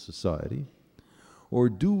alphas in the society? Or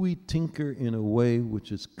do we tinker in a way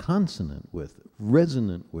which is consonant with,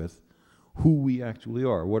 resonant with, who we actually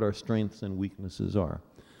are, what our strengths and weaknesses are?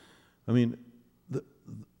 I mean,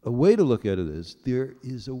 a way to look at it is there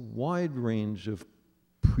is a wide range of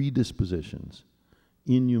predispositions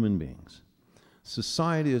in human beings.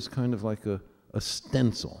 Society is kind of like a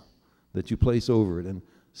stencil that you place over it, and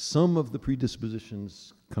some of the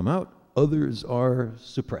predispositions come out, others are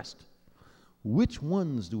suppressed. Which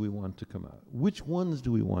ones do we want to come out? Which ones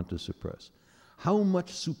do we want to suppress? How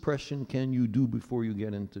much suppression can you do before you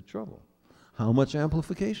get into trouble? How much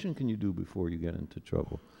amplification can you do before you get into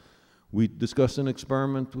trouble? We discussed an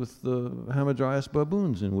experiment with the Hamadryas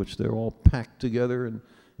baboons in which they're all packed together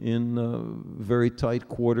in very tight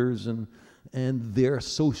quarters, and their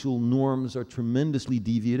social norms are tremendously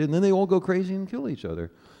deviated, and then they all go crazy and kill each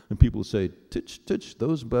other. And people say, titch, titch,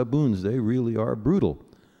 those baboons, they really are brutal.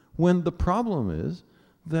 When the problem is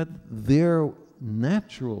that their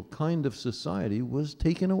natural kind of society was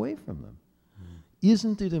taken away from them.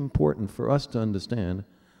 Isn't it important for us to understand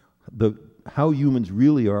how humans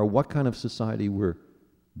really are, what kind of society we're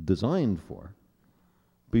designed for,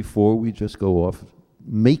 before we just go off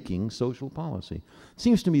making social policy? It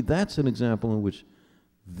seems to me that's an example in which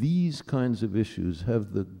these kinds of issues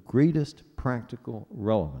have the greatest practical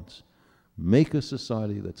relevance. Make a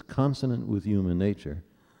society that's consonant with human nature,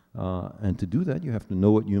 and to do that you have to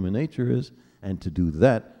know what human nature is, and to do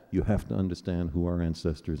that you have to understand who our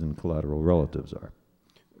ancestors and collateral relatives are.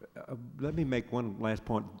 Let me make one last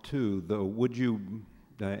point too, though. Would you,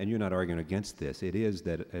 and you're not arguing against this, it is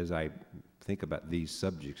that as I think about these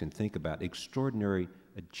subjects and think about extraordinary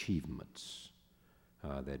achievements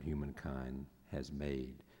that humankind has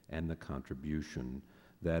made, and the contribution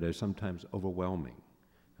that is sometimes overwhelming,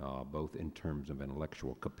 both in terms of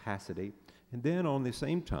intellectual capacity, and then on the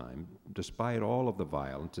same time, despite all of the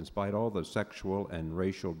violence, despite all the sexual and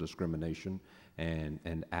racial discrimination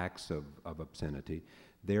and acts of obscenity,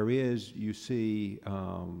 there is, you see,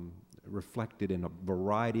 reflected in a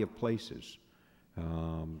variety of places,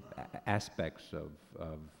 aspects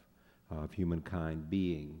of humankind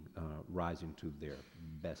being rising to their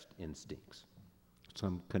best instincts.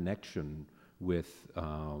 Some connection with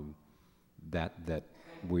that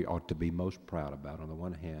we ought to be most proud about. On the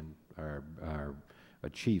one hand, our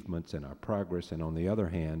achievements and our progress, and on the other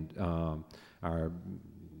hand, our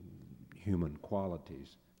human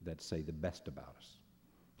qualities that say the best about us.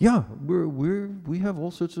 Yeah, we have all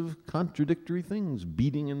sorts of contradictory things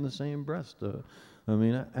beating in the same breast. I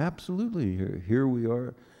mean, absolutely, here we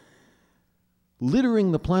are,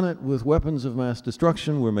 littering the planet with weapons of mass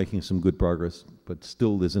destruction. We're making some good progress, but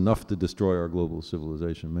still there's enough to destroy our global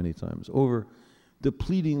civilization many times over,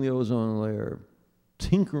 depleting the ozone layer,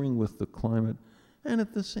 tinkering with the climate, and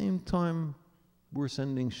at the same time, we're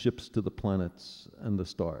sending ships to the planets and the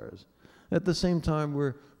stars. At the same time,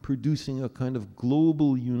 we're producing a kind of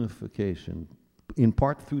global unification, in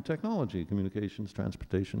part through technology, communications,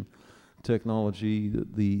 transportation, technology,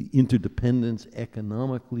 the interdependence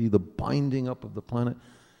economically, the binding up of the planet,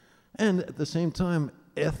 and at the same time,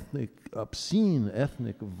 obscene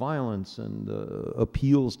ethnic violence and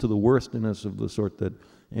appeals to the worstiness of the sort that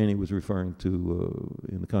Annie was referring to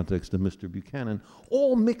in the context of Mr. Buchanan,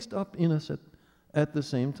 all mixed up in us at the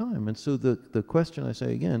same time. And so the question, I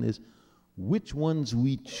say again, is which ones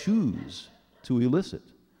we choose to elicit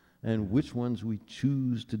and which ones we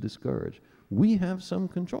choose to discourage. We have some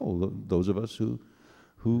control. Those of us who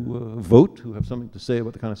vote, who have something to say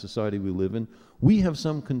about the kind of society we live in, we have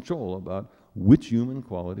some control about which human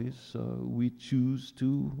qualities we choose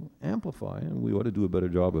to amplify, and we ought to do a better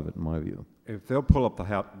job of it, in my view. If they'll pull up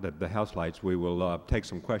the house lights, we will take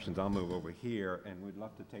some questions. I'll move over here, and we'd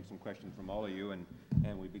love to take some questions from all of you, and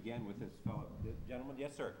we begin with this fellow. This gentleman,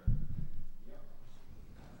 yes, sir.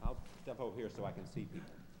 I'll step over here so I can see people.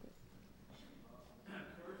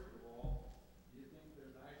 First of all, do you think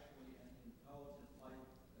there's actually an intelligent life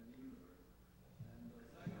in the universe? And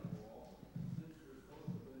second of all, since we're supposed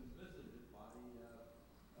to have been visited by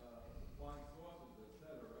flying saucers,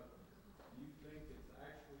 etc., do you think it's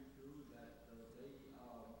actually true that they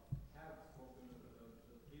have spoken to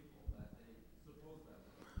the people that they supposed to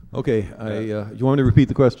have? Okay, you want me to repeat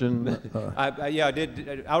the question? Yeah, I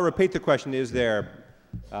did. I'll repeat the question. Is there?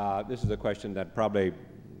 This is a question that probably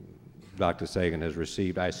Dr. Sagan has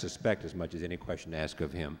received, I suspect, as much as any question asked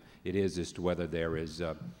of him. It is as to whether there is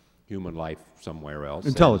human life somewhere else.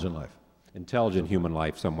 Intelligent life. Intelligent human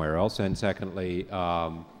life somewhere else. And secondly,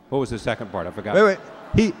 what was the second part? I forgot.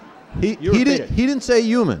 Wait. He repeat it. didn't say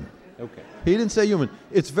human. Okay. He didn't say human.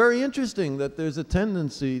 It's very interesting that there's a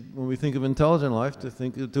tendency when we think of intelligent life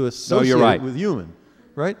to associate right. it with human,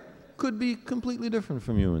 right? Could be completely different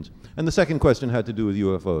from humans. And the second question had to do with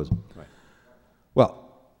UFOs. Right. Well,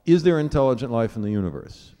 is there intelligent life in the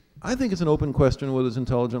universe? I think it's an open question whether there's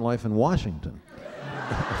intelligent life in Washington.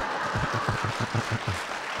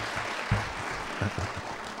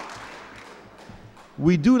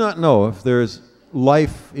 We do not know if there's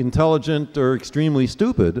life intelligent or extremely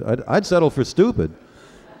stupid. I'd settle for stupid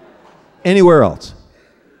anywhere else.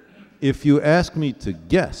 If you ask me to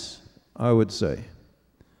guess, I would say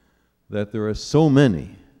that there are so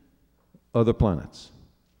many other planets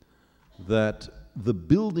that the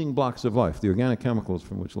building blocks of life, the organic chemicals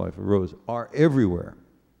from which life arose, are everywhere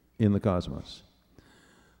in the cosmos,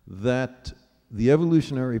 that the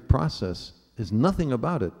evolutionary process is nothing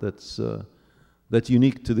about it that's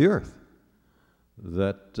unique to the Earth.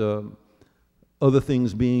 That other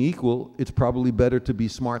things being equal, it's probably better to be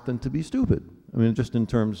smart than to be stupid. I mean, just in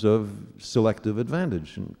terms of selective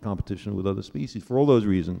advantage and competition with other species. For all those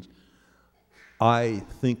reasons, I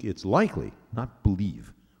think it's likely, not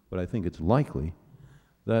believe, but I think it's likely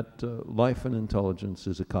that life and intelligence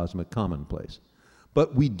is a cosmic commonplace.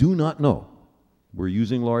 But we do not know. We're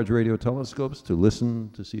using large radio telescopes to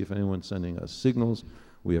listen to see if anyone's sending us signals.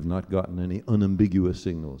 We have not gotten any unambiguous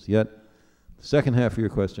signals yet. The second half of your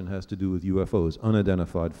question has to do with UFOs,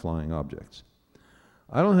 unidentified flying objects.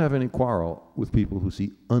 I don't have any quarrel with people who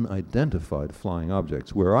see unidentified flying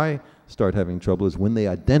objects. Where I start having trouble is when they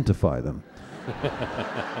identify them.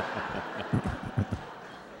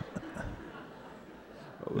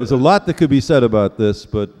 There's a lot that could be said about this,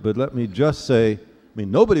 but let me just say, I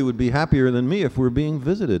mean, nobody would be happier than me if we're being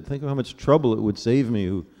visited. Think of how much trouble it would save me,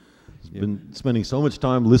 who's been spending so much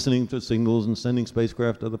time listening to signals and sending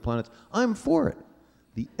spacecraft to other planets. I'm for it.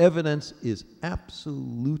 The evidence is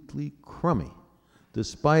absolutely crummy.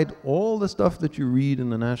 Despite all the stuff that you read in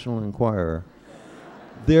the National Enquirer,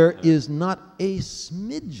 there is not a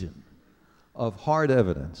smidgen of hard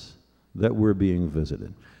evidence that we're being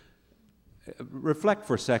visited. Reflect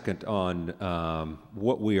for a second on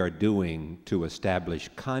what we are doing to establish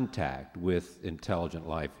contact with intelligent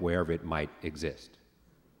life wherever it might exist.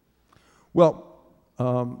 Well,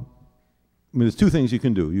 I mean, there's two things you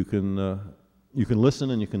can do. You can listen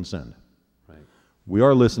and you can send. Right. We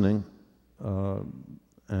are listening,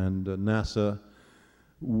 and NASA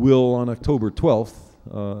will, on October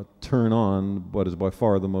 12th, turn on what is by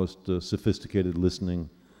far the most sophisticated listening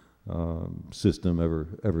system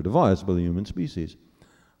ever devised by the human species.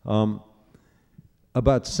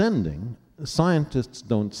 About sending, scientists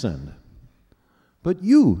don't send. But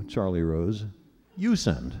you, Charlie Rose, you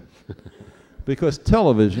send. Because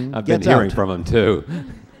television I've been gets hearing out. from them too.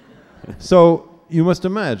 So you must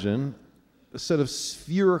imagine a set of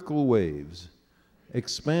spherical waves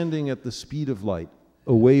expanding at the speed of light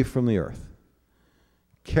away from the Earth,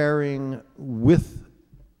 carrying with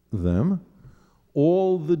them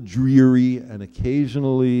all the dreary and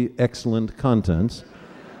occasionally excellent contents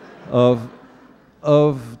of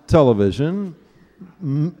television,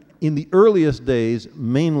 in the earliest days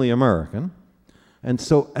mainly American. And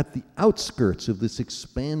so at the outskirts of this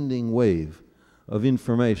expanding wave of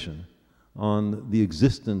information on the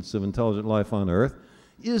existence of intelligent life on Earth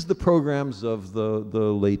is the programs of the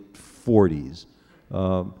late 40s.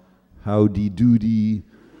 Howdy Doody,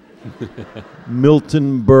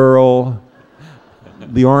 Milton Berle,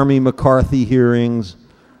 the Army McCarthy hearings,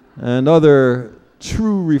 and other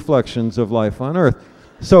true reflections of life on Earth.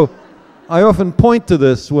 So I often point to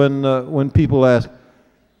this when people ask,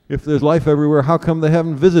 if there's life everywhere, how come they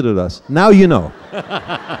haven't visited us? Now you know.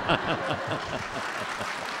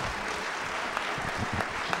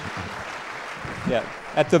 Yeah,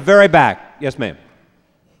 at the very back. Yes, ma'am.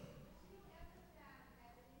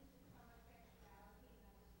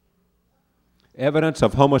 Evidence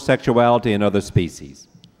of homosexuality in other species.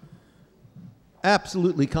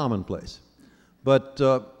 Absolutely commonplace. But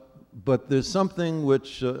there's something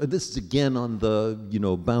which, this is again on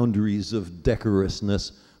the boundaries of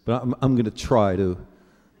decorousness, but I'm going to try to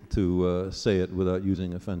say it without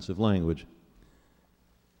using offensive language.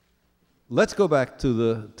 Let's go back to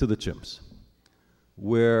the chimps,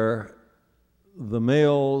 where the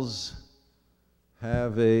males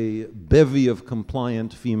have a bevy of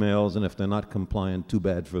compliant females, and if they're not compliant, too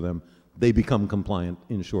bad for them. They become compliant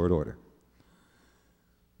in short order.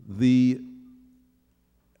 The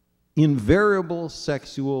invariable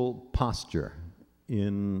sexual posture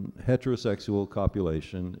in heterosexual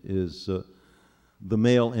copulation is the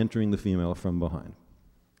male entering the female from behind.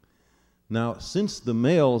 Now, since the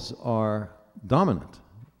males are dominant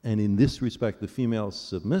and in this respect the female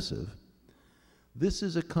submissive, this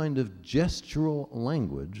is a kind of gestural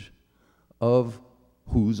language of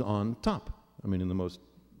who's on top. I mean, in the most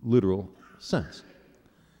literal sense.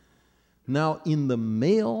 Now, in the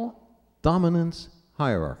male dominance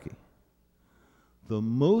hierarchy, the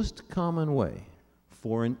most common way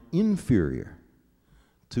for an inferior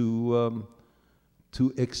to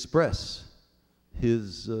express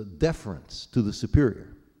his deference to the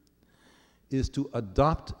superior is to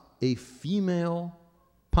adopt a female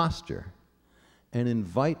posture and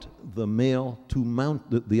invite the male to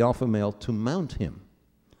mount, the alpha male to mount him.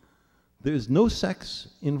 There's no sex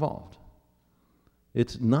involved.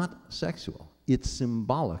 It's not sexual. It's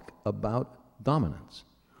symbolic about dominance.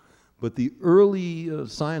 But the early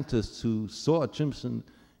scientists who saw chimps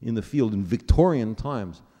in the field in Victorian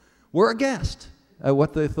times were aghast at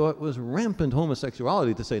what they thought was rampant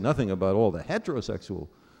homosexuality, to say nothing about all the heterosexual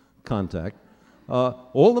contact.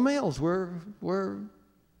 All the males were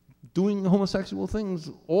doing homosexual things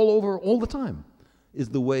all over, all the time, is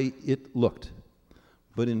the way it looked.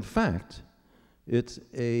 But in fact, it's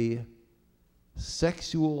a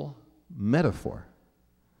sexual metaphor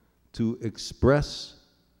to express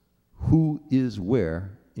who is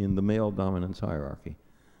where in the male dominance hierarchy.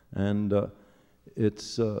 And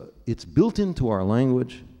it's built into our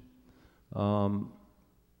language. Again,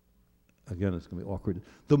 it's going to be awkward.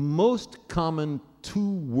 The most common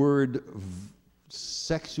two-word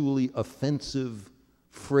sexually offensive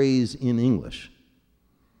phrase in English.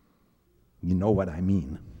 You know what I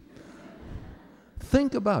mean.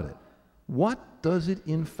 Think about it. What does it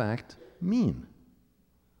in fact mean?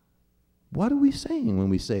 What are we saying when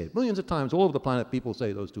we say it? Millions of times all over the planet people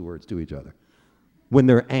say those two words to each other when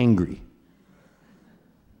they're angry.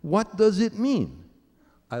 What does it mean?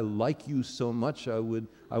 I like you so much I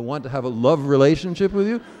want to have a love relationship with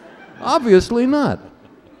you? Obviously not.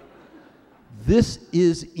 This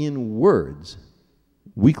is in words,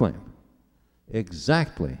 we claim,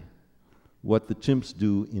 exactly what the chimps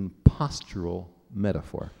do in postural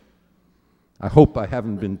metaphor. I hope I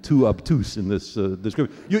haven't been too obtuse in this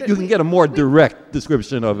description. You can get a more direct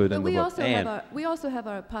description of it in the book. We also have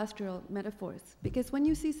our postural metaphors, because when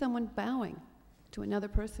you see someone bowing to another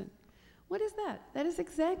person, what is that? That is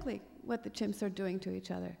exactly what the chimps are doing to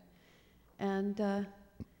each other. And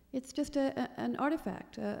it's just an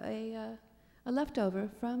artifact, a leftover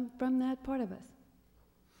from that part of us.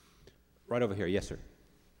 Right over here, yes, sir.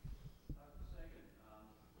 Sagan,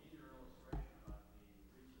 in your illustration about the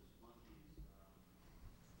rhesus monkeys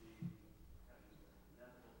having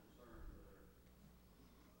natural concern for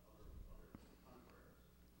their other contraries,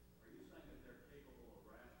 are you saying that they're capable of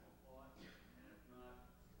rational thought? And if not,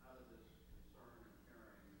 how did this concern and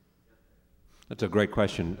caring get there? That's a great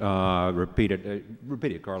question. Repeat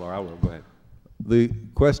it, Carlo. I will. Go ahead. The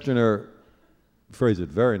questioner, phrase it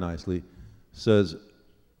very nicely, says,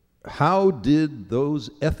 how did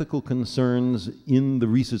those ethical concerns in the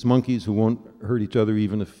rhesus monkeys, who won't hurt each other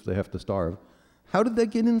even if they have to starve, how did they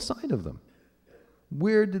get inside of them?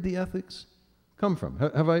 Where did the ethics come from?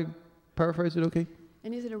 Have I paraphrased it okay?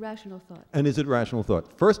 And is it a rational thought? And is it rational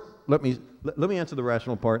thought? First, let me answer the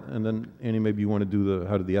rational part, and then, Annie, maybe you want to do the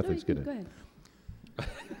how did the ethics get in. Go ahead.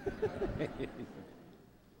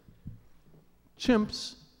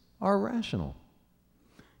 Chimps are rational,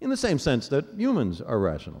 in the same sense that humans are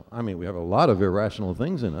rational. I mean, we have a lot of irrational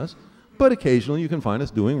things in us, but occasionally you can find us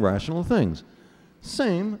doing rational things.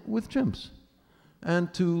 Same with chimps.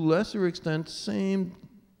 And to lesser extent, same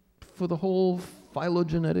for the whole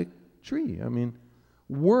phylogenetic tree. I mean,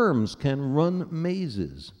 worms can run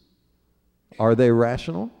mazes. Are they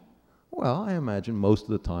rational? Well, I imagine most of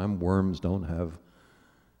the time worms don't have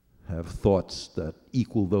thoughts that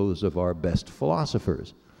equal those of our best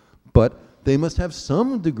philosophers. But they must have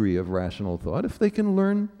some degree of rational thought if they can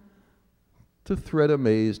learn to thread a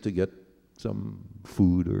maze to get some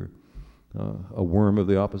food or a worm of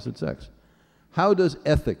the opposite sex. How does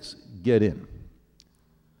ethics get in?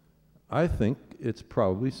 I think it's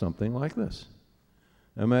probably something like this.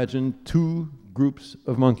 Imagine two groups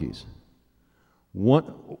of monkeys,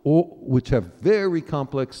 which have very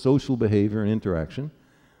complex social behavior and interaction,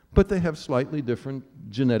 but they have slightly different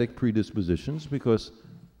genetic predispositions because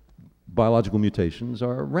biological mutations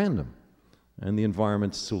are random, and the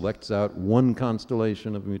environment selects out one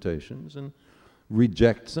constellation of mutations and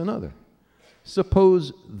rejects another.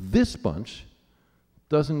 Suppose this bunch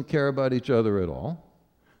doesn't care about each other at all,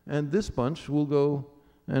 and this bunch will go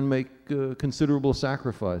and make considerable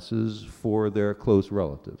sacrifices for their close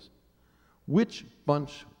relatives. Which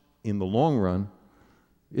bunch, in the long run,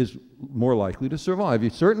 is more likely to survive? You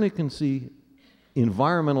certainly can see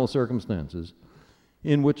environmental circumstances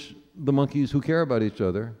in which the monkeys who care about each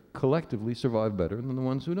other collectively survive better than the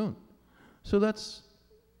ones who don't. So that's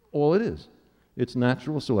all it is. It's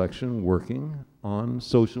natural selection working on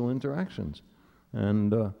social interactions.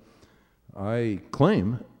 And I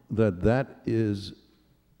claim that that is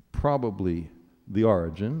probably the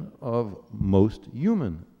origin of most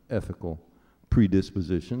human ethical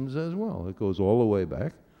predispositions as well. It goes all the way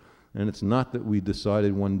back. And it's not that we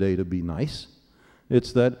decided one day to be nice.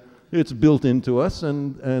 It's that it's built into us,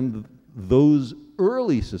 and those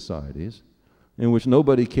early societies in which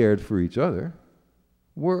nobody cared for each other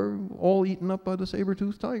were all eaten up by the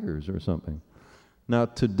saber-toothed tigers or something. Now,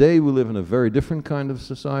 today we live in a very different kind of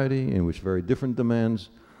society in which very different demands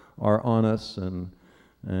are on us, and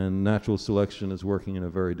natural selection is working in a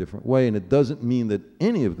very different way. And it doesn't mean that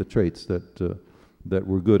any of the traits that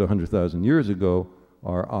were good 100,000 years ago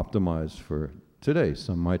are optimized for today.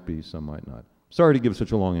 Some might be, some might not. Sorry to give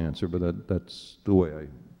such a long answer, but that's the way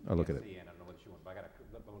I look at it. I don't know what you want, but I'm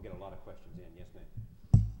going to get a lot of questions in. Yes, ma'am.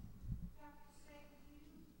 Dr. Sagan,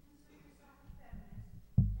 do you consider yourself a feminist,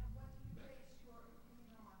 and what do you base your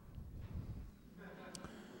opinion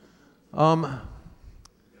on?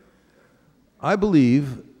 I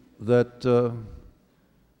believe that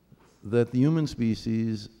that the human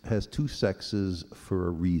species has two sexes for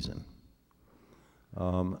a reason,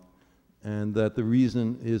 and that the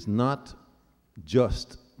reason is not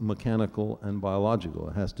just mechanical and biological.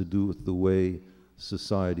 It has to do with the way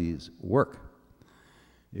societies work.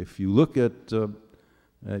 If you look at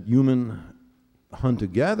human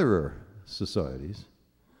hunter-gatherer societies,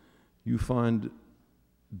 you find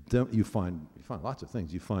lots of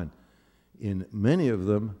things. You find in many of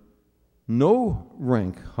them no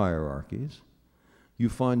rank hierarchies. You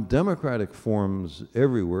find democratic forms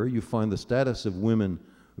everywhere. You find the status of women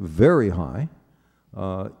very high,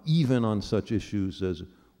 even on such issues as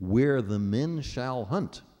where the men shall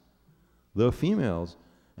hunt. The females,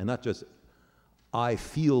 and not just, I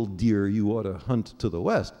feel, dear, you ought to hunt to the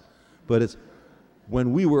west, but it's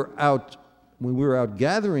when we were out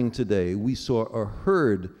gathering today, we saw a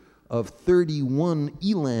herd of 31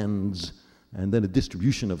 elands, and then a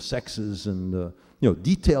distribution of sexes and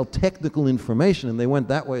detailed technical information, and they went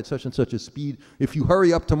that way at such and such a speed. If you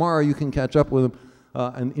hurry up tomorrow, you can catch up with them,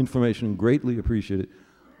 and information greatly appreciated.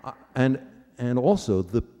 And also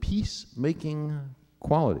the peacemaking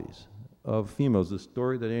qualities of females. The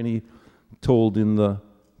story that Annie told in the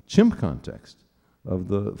chimp context of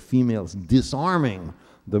the females disarming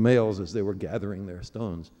the males as they were gathering their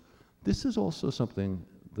stones. This is also something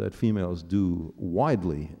that females do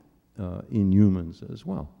widely in humans as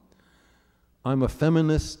well. I'm a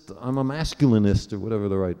feminist, I'm a masculinist, or whatever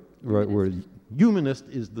the right word is. Humanist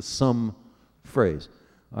is the sum phrase.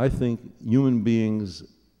 I think human beings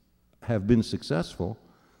have been successful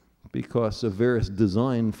because of various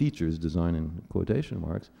design features, design in quotation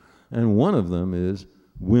marks, and one of them is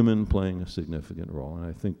women playing a significant role. And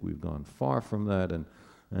I think we've gone far from that. And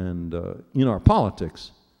in our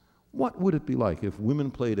politics, what would it be like if women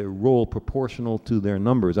played a role proportional to their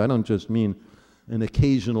numbers? I don't just mean an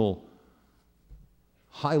occasional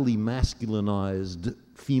highly masculinized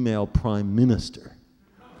female prime minister.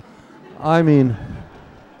 I mean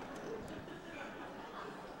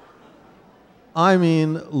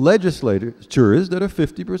legislatures that are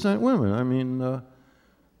 50% women. I mean,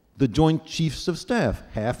 the Joint Chiefs of Staff,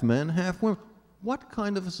 half men, half women. What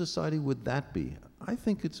kind of a society would that be? I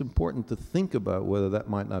think it's important to think about whether that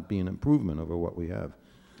might not be an improvement over what we have.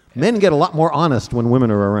 Men get a lot more honest when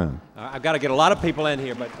women are around. I've got to get a lot of people in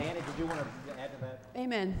here, but Annie, did you want to add to that?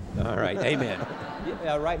 Amen. All right, amen.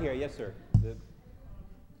 Right here, yes, sir.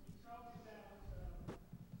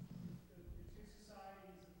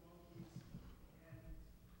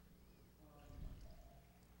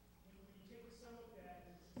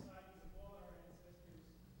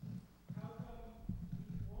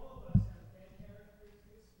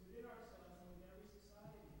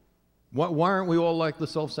 Why aren't we all like the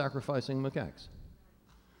self-sacrificing macaques?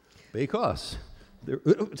 Because,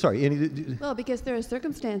 sorry, Annie. Well, because there are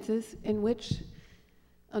circumstances in which,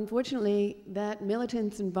 unfortunately, that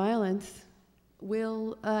militance and violence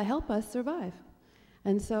will help us survive.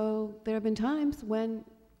 And so there have been times when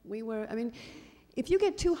we were, I mean, if you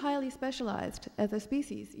get too highly specialized as a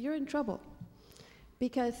species, you're in trouble.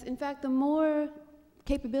 Because, in fact, the more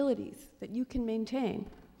capabilities that you can maintain,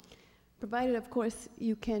 provided, of course,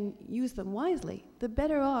 you can use them wisely, the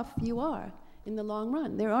better off you are in the long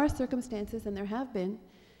run. There are circumstances, and there have been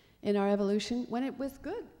in our evolution, when it was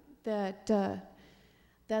good that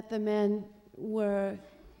the men were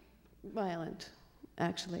violent,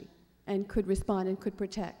 actually, and could respond and could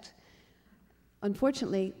protect.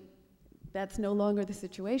 Unfortunately, that's no longer the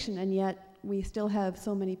situation, and yet we still have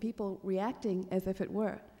so many people reacting as if it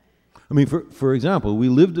were. I mean, for example, we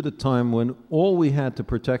lived at a time when all we had to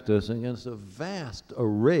protect us against a vast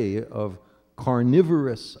array of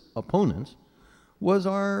carnivorous opponents was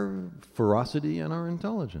our ferocity and our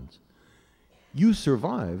intelligence. You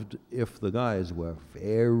survived if the guys were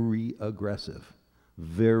very aggressive,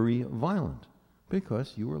 very violent,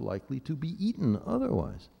 because you were likely to be eaten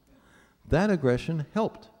otherwise. That aggression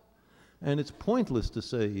helped. And it's pointless to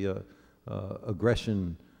say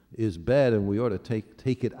aggression is bad and we ought to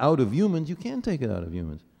take it out of humans. You can't take it out of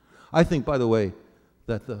humans. I think, by the way,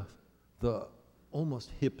 that the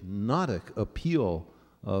almost hypnotic appeal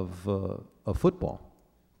of football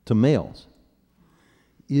to males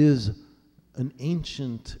is an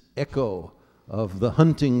ancient echo of the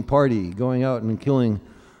hunting party going out and killing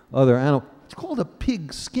other animals. It's called a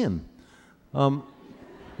pig skin.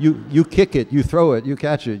 You kick it, you throw it, you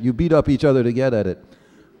catch it, you beat up each other to get at it.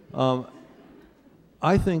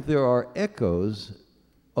 I think there are echoes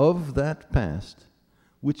of that past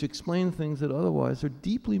which explain things that otherwise are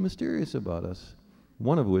deeply mysterious about us,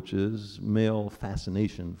 one of which is male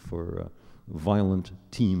fascination for violent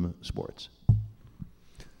team sports.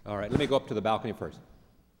 All right, let me go up to the balcony first.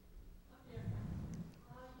 You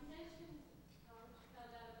mentioned what you found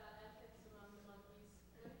out about ethics among the monkeys.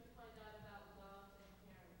 What did you find out about love and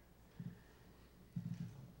caring?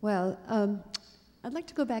 Well, I'd like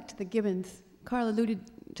to go back to the gibbons. Carl alluded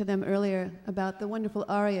to them earlier about the wonderful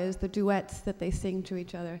arias, the duets that they sing to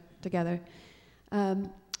each other together.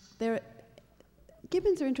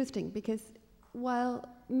 Gibbons are interesting because while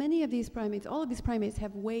many of these primates, all of these primates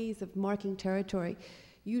have ways of marking territory.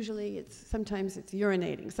 Usually sometimes it's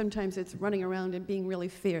urinating, sometimes it's running around and being really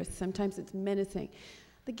fierce, sometimes it's menacing.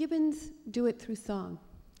 The gibbons do it through song.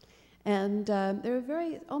 And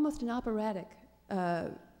they're almost an operatic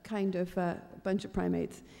kind of bunch of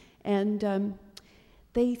primates. And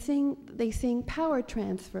they sing power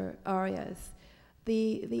transfer arias.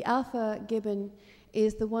 The alpha gibbon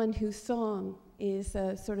is the one whose song is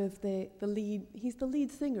sort of the lead. He's the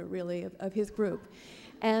lead singer, really, of his group.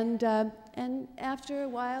 And after a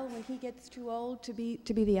while, when he gets too old to be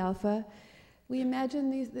the alpha, we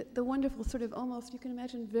imagine the wonderful sort of almost, you can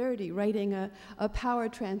imagine Verdi writing a power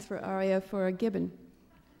transfer aria for a gibbon.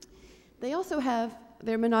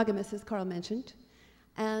 They're monogamous, as Carl mentioned.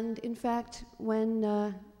 And in fact, when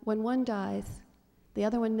one dies, the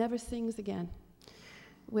other one never sings again,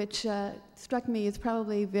 which struck me as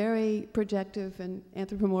probably very projective and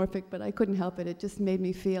anthropomorphic, but I couldn't help it. It just made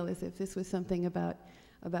me feel as if this was something about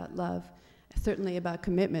love, certainly about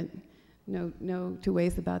commitment. No two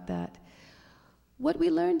ways about that. What we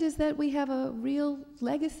learned is that we have a real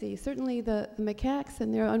legacy. Certainly the macaques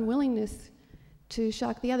and their unwillingness to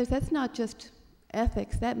shock the others, that's not just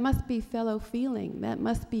ethics. That must be fellow feeling. That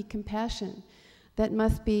must be compassion. That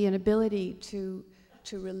must be an ability to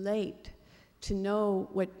relate, to know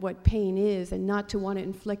what pain is and not to want to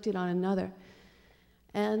inflict it on another.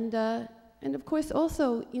 And of course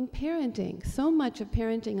also in parenting, so much of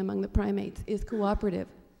parenting among the primates is cooperative.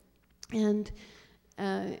 And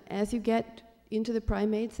as you get into the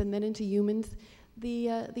primates and then into humans,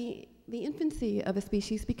 the infancy of a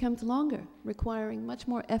species becomes longer, requiring much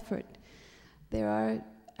more effort. There are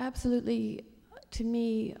absolutely, to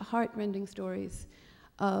me, heart-rending stories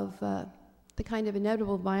of the kind of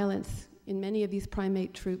inevitable violence in many of these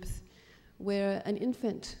primate troops where an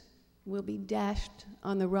infant will be dashed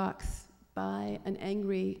on the rocks by an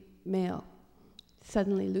angry male,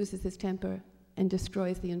 suddenly loses his temper and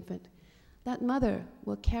destroys the infant. That mother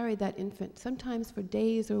will carry that infant, sometimes for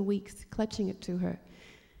days or weeks, clutching it to her.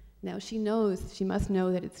 Now she must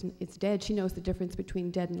know that it's dead. She knows the difference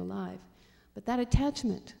between dead and alive. But that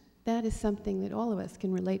attachment, that is something that all of us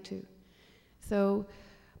can relate to. So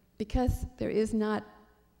because there is not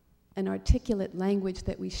an articulate language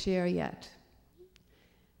that we share yet,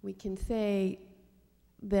 we can say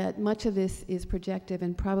that much of this is projective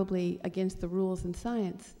and probably against the rules in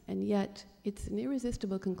science, and yet it's an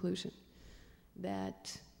irresistible conclusion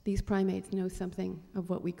that these primates know something of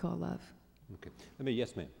what we call love. Okay.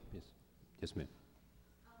 Yes, ma'am. Yes, ma'am.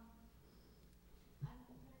 I'm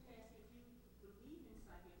going to ask you if you believe in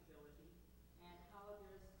psychic ability, and how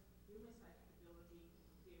does human psychic ability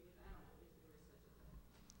compare with animal, if there is such a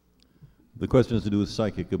thing? The question has to do with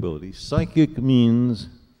psychic ability. Psychic means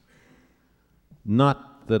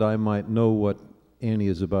not that I might know what Annie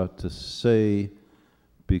is about to say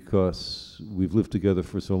because we've lived together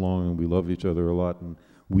for so long and we love each other a lot and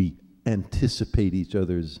we anticipate each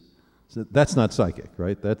other's. So that's not psychic,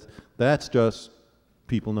 right? That's just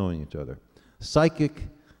people knowing each other. Psychic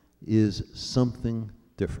is something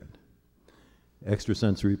different.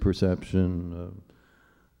 extrasensory perception,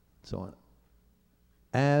 so on.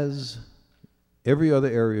 As every other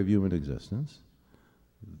area of human existence,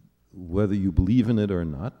 whether you believe in it or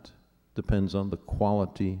not, depends on the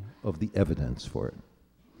quality of the evidence for it.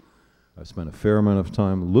 I've spent a fair amount of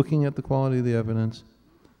time looking at the quality of the evidence,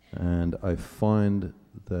 and I find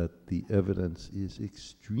that the evidence is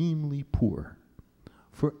extremely poor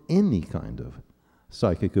for any kind of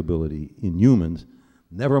psychic ability in humans,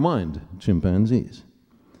 never mind chimpanzees.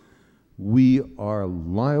 We are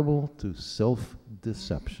liable to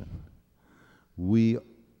self-deception. We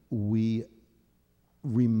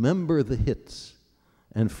remember the hits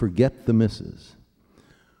and forget the misses.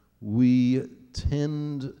 We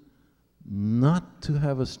tend not to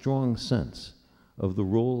have a strong sense of the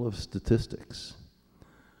role of statistics.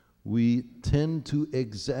 We tend to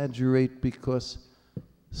exaggerate because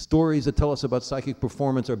stories that tell us about psychic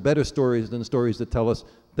performance are better stories than stories that tell us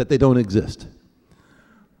that they don't exist.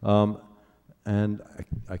 And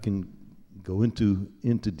I can go into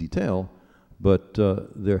detail, but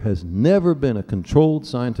there has never been a controlled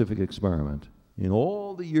scientific experiment in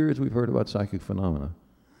all the years we've heard about psychic phenomena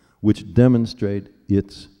which demonstrate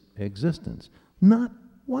its existence. Not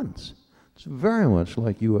once. It's very much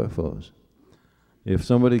like UFOs. If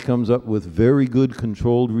somebody comes up with very good,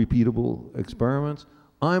 controlled, repeatable experiments,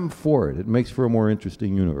 I'm for it. It makes for a more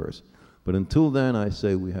interesting universe. But until then, I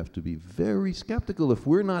say we have to be very skeptical. If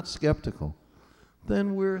we're not skeptical,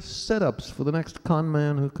 then we're setups for the next con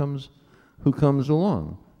man who comes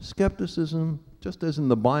along. Skepticism, just as in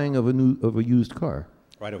the buying of a used car.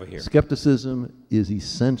 Right over here. Skepticism is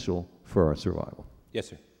essential for our survival. Yes,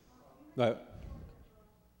 sir.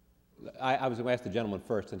 I was going to ask the gentleman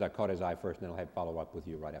first, since I caught his eye first, and then I'll have follow up with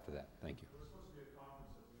you right after that. Thank you. There was supposed to be a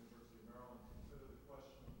conference at the University of Maryland to consider the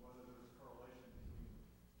question of whether there was a correlation between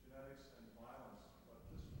genetics and violence, but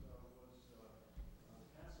this was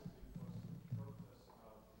canceled because of protests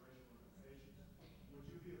about racial limitations. Would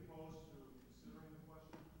you be opposed to considering the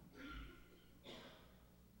question?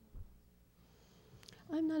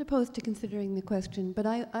 I'm not opposed to considering the question, but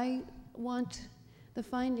I want the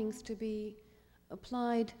findings to be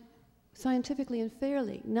applied scientifically and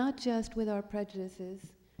fairly, not just with our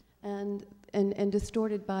prejudices and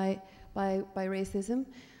distorted by racism,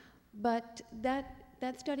 but that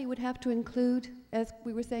study would have to include, as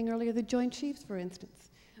we were saying earlier, the Joint Chiefs, for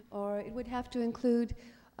instance, or it would have to include.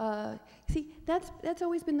 See, that's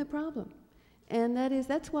always been the problem, and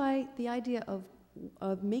that's why the idea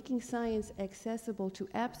of making science accessible to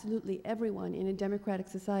absolutely everyone in a democratic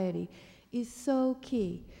society is so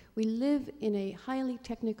key. We live in a highly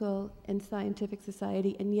technical and scientific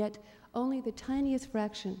society, and yet only the tiniest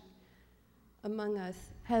fraction among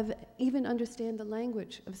us have even understand the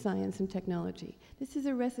language of science and technology. This is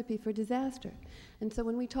a recipe for disaster. And so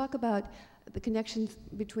when we talk about the connections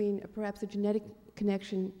between perhaps a genetic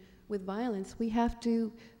connection with violence, we have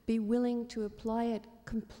to be willing to apply it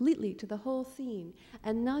completely to the whole scene,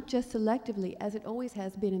 and not just selectively, as it always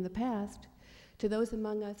has been in the past, to those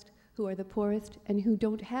among us who are the poorest and who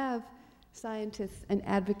don't have scientists and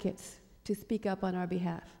advocates to speak up on our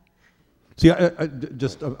behalf. See, I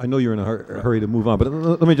know you're in a hurry to move on, but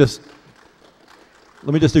let me just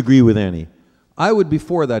agree with Annie. I would be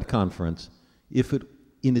for that conference if it,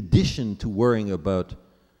 in addition to worrying about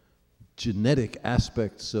genetic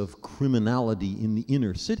aspects of criminality in the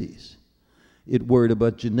inner cities, it worried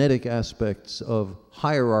about genetic aspects of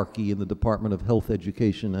hierarchy in the Department of Health,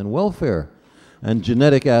 Education, and Welfare, and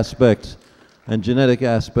genetic aspects,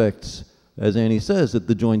 as Annie says, at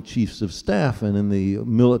the Joint Chiefs of Staff and in the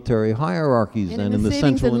military hierarchies and in the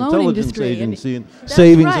Central Intelligence Agency and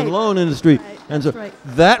savings and loan industry. And so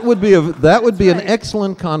that would be an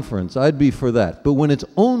excellent conference. I'd be for that. But when it's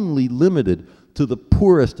only limited to the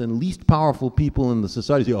poorest and least powerful people in the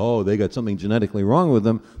society, oh, they got something genetically wrong with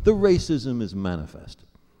them, the racism is manifest.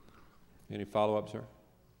 Any follow-up, sir?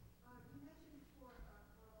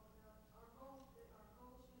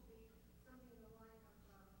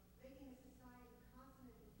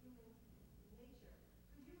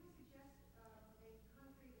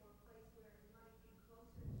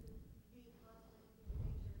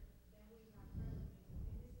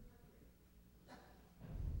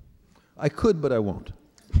 I could, but I won't.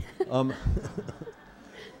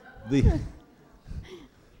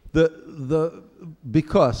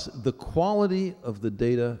 Because the quality of the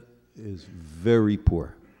data is very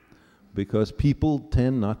poor. Because people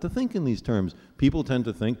tend not to think in these terms. People tend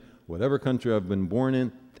to think, whatever country I've been born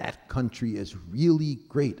in, that country is really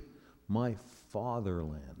great. My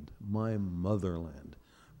fatherland, my motherland.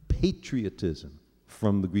 Patriotism,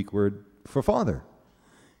 from the Greek word for father,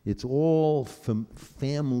 It's all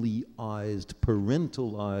familyized,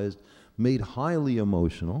 parentalized, made highly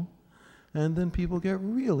emotional, and then people get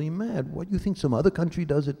really mad. What, you think some other country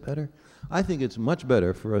does it better? I think it's much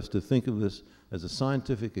better for us to think of this as a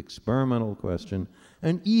scientific experimental question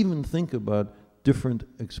and even think about different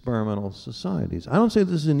experimental societies. I don't say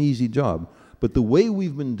this is an easy job, but the way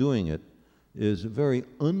we've been doing it is very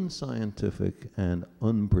unscientific and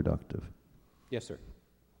unproductive. Yes, sir.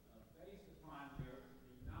 Based upon the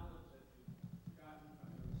knowledge that you've gotten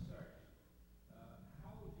from your research,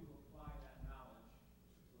 how would you apply that knowledge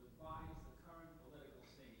to advise the current political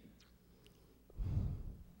scene?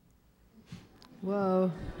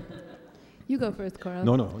 Whoa. You go first, Carl.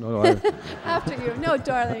 No. After you. No,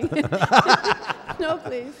 darling. No,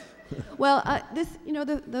 please. Well,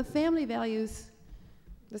 the family values,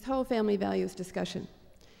 this whole family values discussion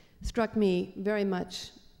struck me very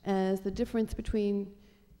much as the difference between,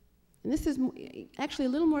 and this is actually a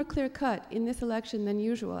little more clear-cut in this election than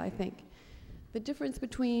usual, I think, the difference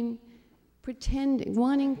between pretending,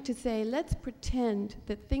 wanting to say, let's pretend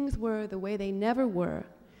that things were the way they never were,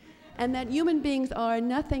 and that human beings are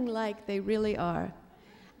nothing like they really are.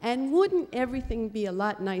 And wouldn't everything be a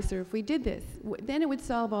lot nicer if we did this? Then it would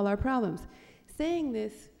solve all our problems. Saying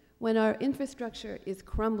this when our infrastructure is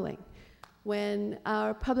crumbling, when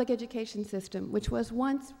our public education system, which was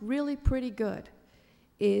once really pretty good,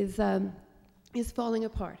 is falling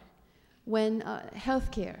apart, when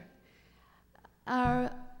healthcare, our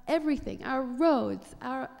everything, our roads,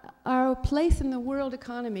 our place in the world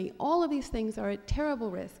economy, all of these things are at terrible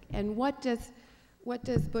risk. And what does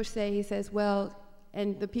Bush say? He says, well,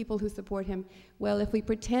 and the people who support him, well, if we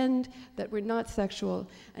pretend that we're not sexual,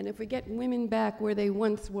 and if we get women back where they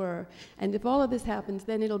once were, and if all of this happens,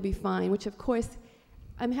 then it'll be fine, which of course,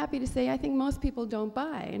 I'm happy to say I think most people don't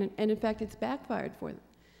buy, and in fact it's backfired for them.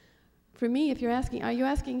 For me, if you're asking, are you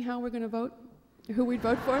asking how we're going to vote? Who we'd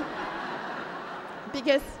vote for?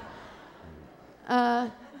 Because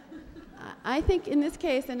I think in this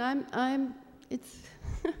case, and it's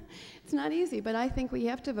it's not easy, but I think we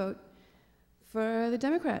have to vote for the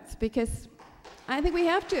Democrats, because I think we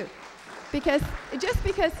have to. Because,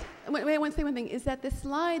 wait, I want to say one thing, is that the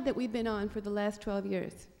slide that we've been on for the last 12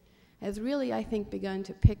 years has really, I think, begun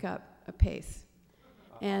to pick up a pace.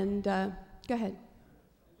 And, go ahead.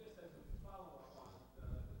 Just as a follow-up on the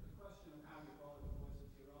question of how you vote, of course,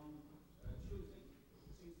 it's your own choosing.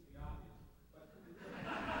 It seems to be obvious. But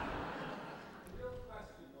the real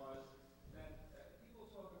question was that people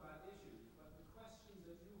talk about issues, but the questions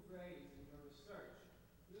that you've raised in your research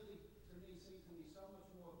really, to me, seem to be so much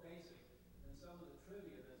more basic than some of the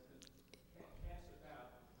trivia that's been cast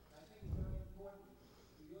about. I think it's very important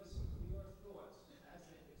for your thoughts, as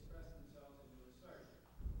they express themselves in your research,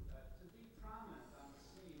 to be prominent on the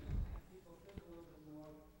scene and have people think a little bit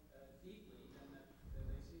more deeply than they seem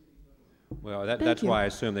to be doing now. Well, that's why I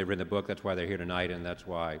assume they've written the book. That's why they're here tonight, and that's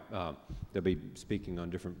why they'll be speaking on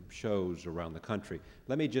different shows around the country.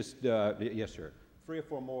 Let me just, yes, sir. 3 or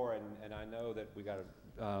 4 more, and I know that we got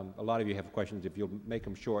a lot of you have questions. If you'll make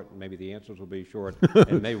them short, maybe the answers will be short,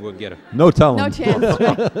 and maybe we'll get No telling. No chance.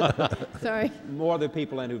 Sorry. more of the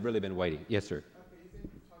people in who've really been waiting. Yes, sir. Okay, you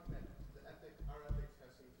think you talked about our ethics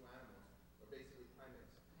testing to animals, or basically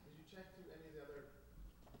primates. Did you check to any of the other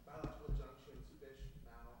biological junctions, fish,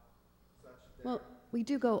 fowl, such that? Well, we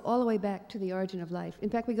do go all the way back to the origin of life. In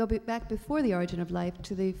fact, we go back before the origin of life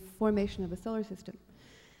to the formation of the solar system.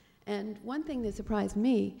 And one thing that surprised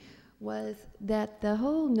me was that the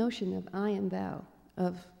whole notion of I and thou,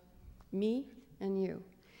 of me and you,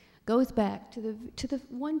 goes back to the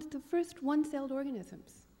first one-celled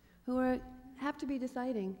organisms who have to be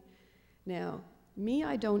deciding, now, me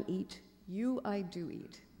I don't eat, you I do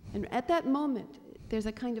eat. And at that moment, there's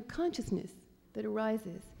a kind of consciousness that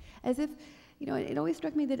arises, as if, it always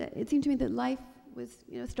struck me that it seemed to me that life was,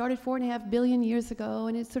 started 4.5 billion years ago,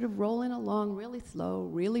 and it's sort of rolling along really slow,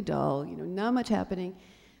 really dull, not much happening.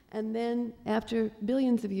 And then after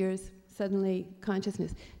billions of years, suddenly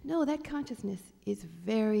consciousness. No, that consciousness is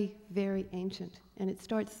very, very ancient, and it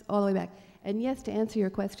starts all the way back. And yes, to answer your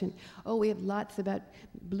question, we have lots about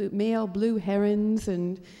male blue herons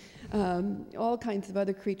and all kinds of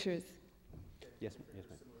other creatures. Yes,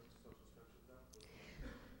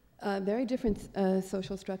 ma'am. Very different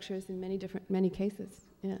social structures in many cases.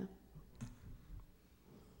 Yeah.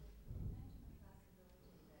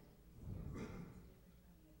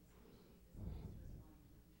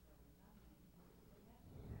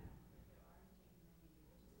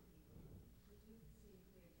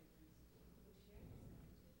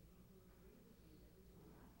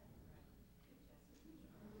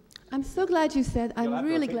 I'm so glad you said. You'll I'm have to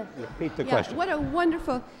really repeat- glad. repeat the Yeah, question. what a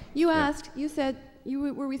wonderful. You Yeah. asked. You said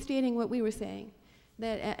you were restating what we were saying,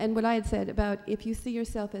 and what I had said about if you see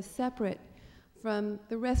yourself as separate from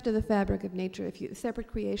the rest of the fabric of nature, if you separate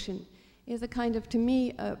creation is a kind of, to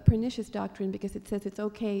me, a pernicious doctrine because it says it's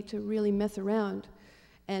okay to really mess around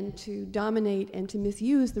and to dominate and to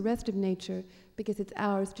misuse the rest of nature because it's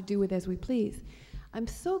ours to do with as we please. I'm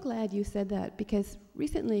so glad you said that because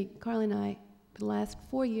recently Carl and I, for the last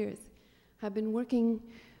 4 years, have been working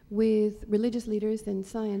with religious leaders and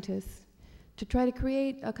scientists to try to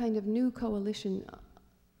create a kind of new coalition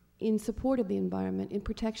in support of the environment, in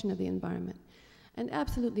protection of the environment. And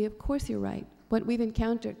absolutely, of course you're right. What we've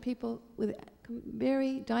encountered, people with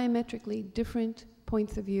very diametrically different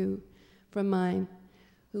points of view from mine,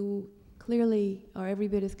 who clearly are every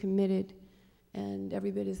bit as committed and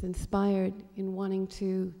every bit as inspired in wanting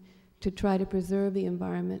to try to preserve the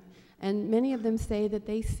environment. And many of them say that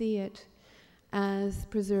they see it as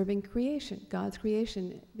preserving creation, God's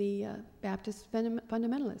creation. The Baptist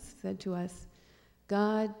fundamentalists said to us,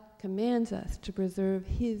 God commands us to preserve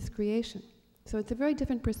His creation. So it's a very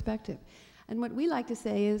different perspective. And what we like to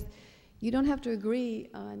say is, you don't have to agree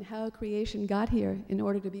on how creation got here in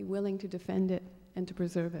order to be willing to defend it and to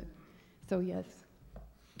preserve it. So yes.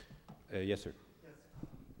 Yes, sir. Yes.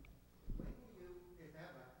 When will you, if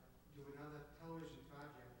ever, do another television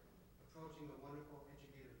project approaching the wonderful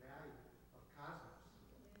educative value of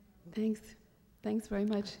Cosmos? Thanks. Thanks very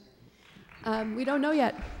much. We don't know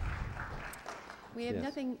yet. We have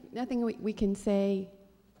Yes. nothing we can say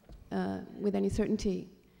with any certainty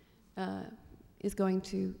is going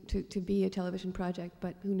to be a television project,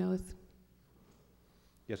 but who knows?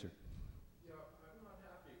 Yes, sir. Yeah, I'm not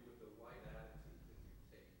happy with the light attitude that you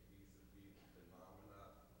take vis-a-vis the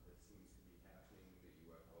phenomena that seems to be happening, the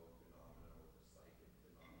UFO phenomena or the psychic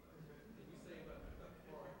phenomena. And you say about the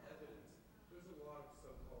hard evidence. There's a lot of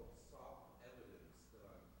so-called soft evidence that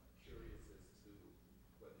I'm curious as to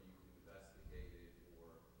whether you can investigate it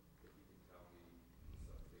or if you can tell me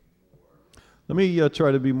something more. Let me try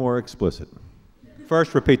to be more explicit.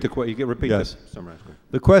 First, repeat the question. You can repeat Yes. the summarized question.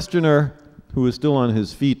 The questioner, who is still on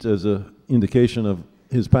his feet as an indication of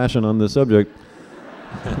his passion on this subject,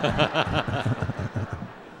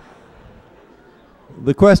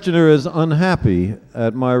 the questioner is unhappy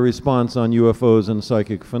at my response on UFOs and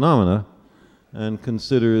psychic phenomena and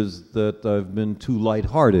considers that I've been too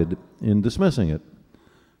lighthearted in dismissing it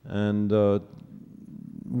and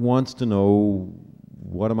wants to know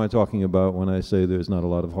what am I talking about when I say there's not a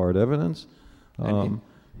lot of hard evidence.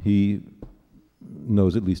 He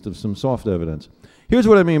knows at least of some soft evidence. Here's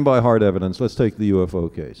what I mean by hard evidence. Let's take the UFO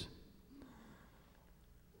case.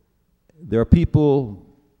 There are people,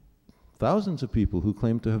 thousands of people, who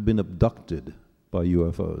claim to have been abducted by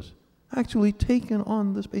UFOs, actually taken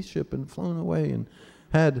on the spaceship and flown away and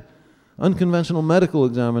had unconventional medical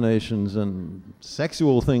examinations and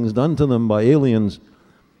sexual things done to them by aliens.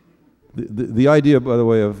 The idea, by the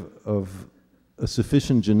way, of a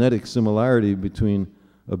sufficient genetic similarity between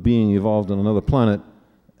a being evolved on another planet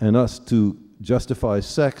and us to justify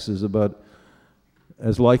sex is about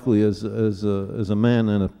as likely as a man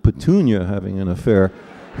and a petunia having an affair.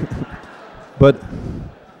 But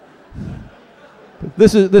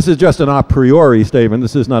this is just an a priori statement.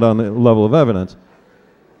 This is not on the level of evidence.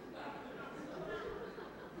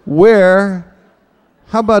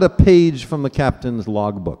 How about a page from the captain's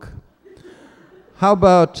logbook? How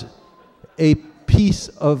about a piece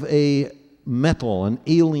of a metal, an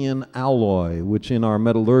alien alloy, which in our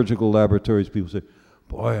metallurgical laboratories people say,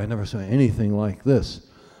 boy, I never saw anything like this.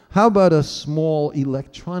 How about a small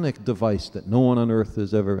electronic device that no one on Earth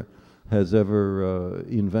has ever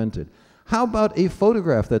invented? How about a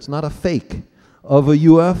photograph that's not a fake of a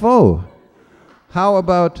UFO? How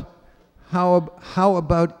about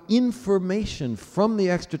information from the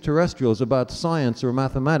extraterrestrials about science or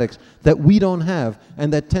mathematics that we don't have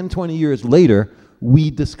and that 10, 20 years later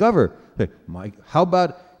we discover? Hey, Mike, how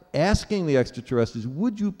about asking the extraterrestrials,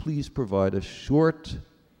 would you please provide a short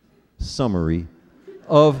summary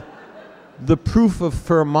of the proof of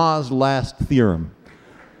Fermat's last theorem?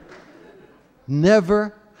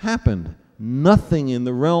 Never happened. Nothing in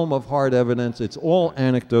the realm of hard evidence. It's all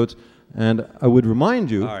anecdotes. And I would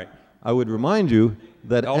remind you, All right. I would remind you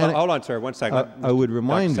that Hold on, sir. 1 second. I would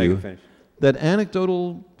remind Dr. you Sagan, finish. that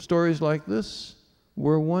anecdotal stories like this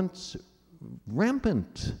were once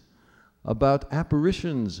rampant about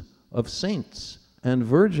apparitions of saints and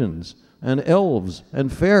virgins and elves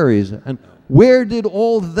and fairies. And where did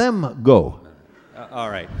all them go?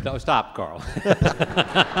 All right. No, stop, Carl.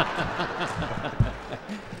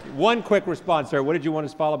 One quick response, sir. What did you want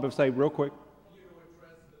to follow up and say real quick? You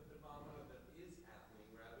address the phenomena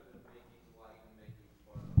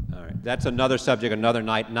That's another subject, another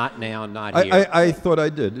night, not now, not here. I thought I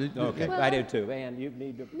did. Okay, Well, I do too. Ann, you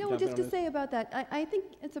need to No, jump just in to on this? say about that, I think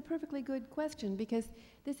it's a perfectly good question because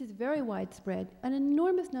this is very widespread. An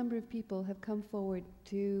enormous number of people have come forward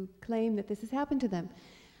to claim that this has happened to them.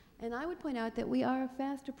 And I would point out that we are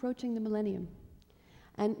fast approaching the millennium.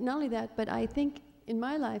 And not only that, but I think in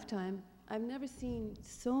my lifetime, I've never seen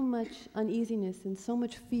so much uneasiness and so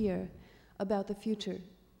much fear about the future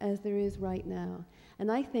as there is right now.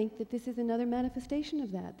 And I think that this is another manifestation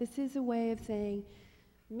of that. This is a way of saying,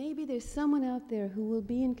 maybe there's someone out there who will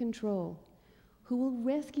be in control, who will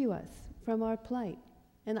rescue us from our plight.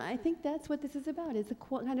 And I think that's what this is about. It's a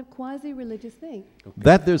kind of quasi-religious thing.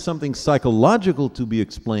 That there's something psychological to be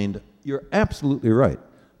explained, you're absolutely right.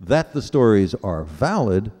 That the stories are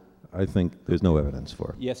valid, I think there's no evidence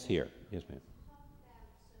for. Yes, here. Yes, ma'am.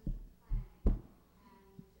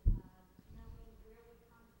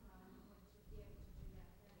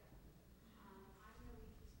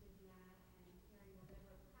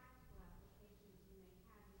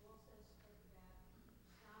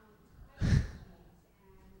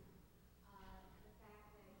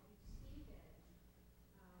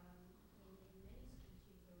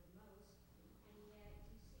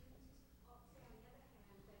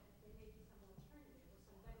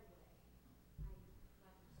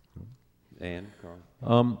 Ann,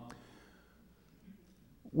 Carl.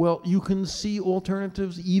 Well, you can see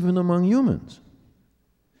alternatives even among humans.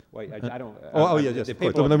 Wait, I don't. Yes, the of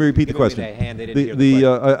course. people Let me repeat the giving me question. their hand, they didn't hear the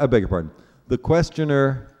question. I beg your pardon. The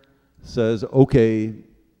questioner says, okay,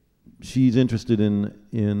 she's interested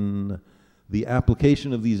in the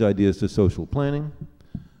application of these ideas to social planning.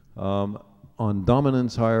 On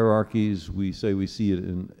dominance hierarchies, we say we see it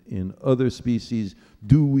in other species.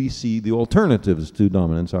 Do we see the alternatives to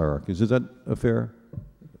dominance hierarchies? Is that a fair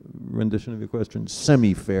rendition of your question?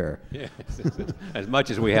 Semi-fair. Yes, as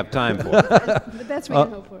much as we have time for. The best we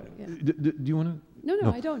can hope for. Yeah. Do you want to?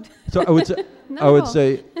 No, I don't. So I would say, Not I at would all.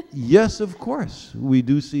 say, yes, of course. We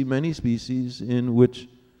do see many species in which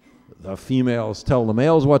the females tell the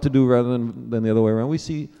males what to do rather than the other way around. We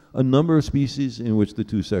see a number of species in which the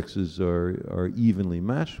two sexes are evenly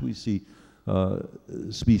matched. We see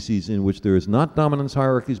species in which there is not dominance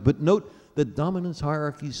hierarchies, but note that dominance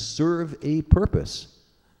hierarchies serve a purpose,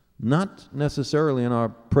 not necessarily in our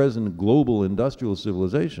present global industrial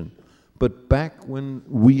civilization, but back when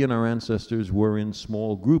we and our ancestors were in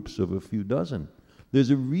small groups of a few dozen. There's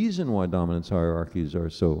a reason why dominance hierarchies are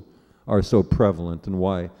so prevalent and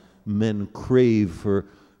why men crave for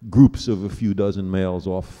groups of a few dozen males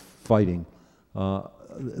off fighting.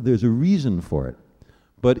 There's a reason for it.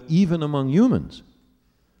 But even among humans,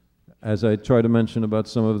 as I try to mention about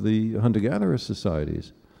some of the hunter-gatherer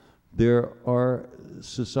societies, there are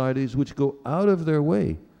societies which go out of their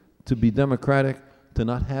way to be democratic, to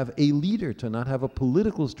not have a leader, to not have a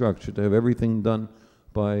political structure, to have everything done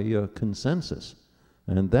by consensus.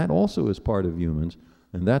 And that also is part of humans,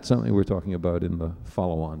 and that's something we're talking about in the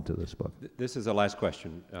follow-on to this book. This is the last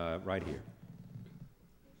question right here.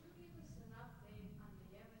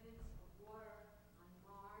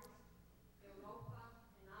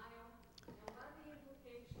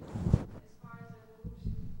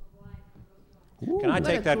 Can I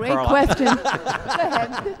take that, Great Carl? question. Go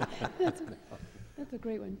ahead. That's a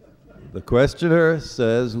great one. The questioner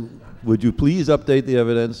says, would you please update the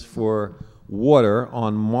evidence for water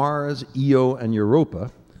on Mars, Io, and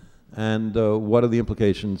Europa, and what are the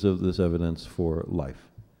implications of this evidence for life?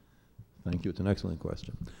 Thank you. It's an excellent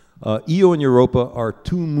question. Io and Europa are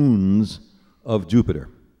two moons of Jupiter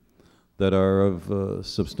that are of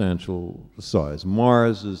substantial size.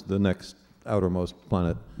 Mars is the next outermost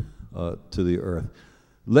planet to the Earth.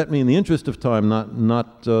 Let me, in the interest of time,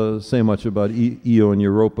 not say much about Io and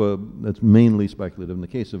Europa. That's mainly speculative. In the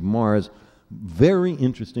case of Mars, very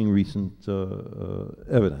interesting recent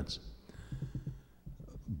evidence.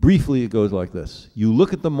 Briefly, it goes like this. You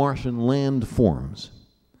look at the Martian landforms,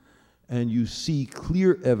 and you see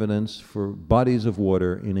clear evidence for bodies of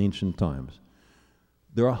water in ancient times.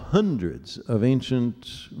 There are hundreds of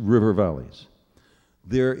ancient river valleys.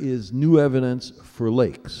 There is new evidence for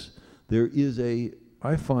lakes. There is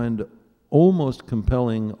I find, almost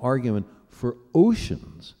compelling argument for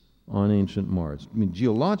oceans on ancient Mars. I mean,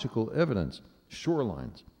 geological evidence,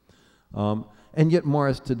 shorelines. And yet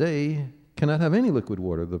Mars today cannot have any liquid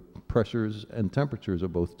water. The pressures and temperatures are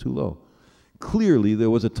both too low. Clearly, there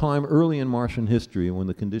was a time early in Martian history when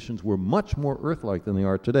the conditions were much more Earth-like than they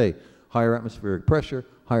are today. Higher atmospheric pressure,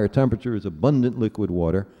 higher temperatures, abundant liquid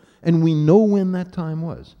water. And we know when that time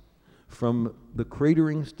was. From the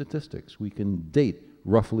cratering statistics, we can date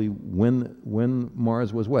roughly when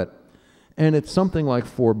Mars was wet. And it's something like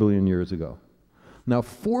 4 billion years ago. Now,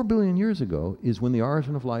 4 billion years ago is when the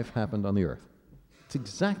origin of life happened on the Earth. It's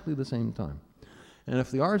exactly the same time. And if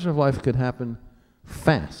the origin of life could happen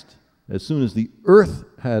fast, as soon as the Earth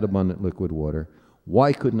had abundant liquid water,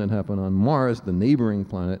 why couldn't it happen on Mars, the neighboring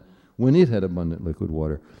planet, when it had abundant liquid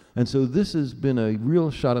water? And so this has been a real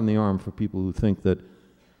shot in the arm for people who think that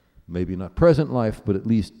maybe not present life, but at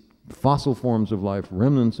least fossil forms of life,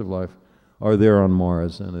 remnants of life, are there on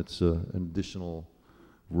Mars, and it's an additional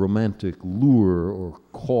romantic lure or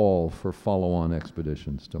call for follow-on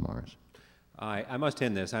expeditions to Mars. I must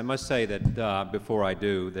end this. I must say that before I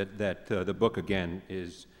do, that the book again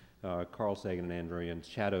is Carl Sagan and Ann Druyan's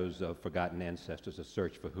Shadows of Forgotten Ancestors, A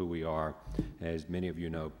Search for Who We Are. As many of you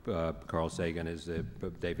know, Carl Sagan is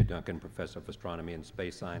David Duncan Professor of Astronomy and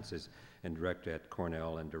Space Sciences and Director at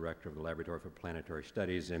Cornell and Director of the Laboratory for Planetary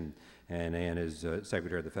Studies, and Ann is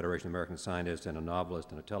Secretary of the Federation of American Scientists and a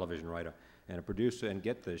novelist and a television writer and a producer, and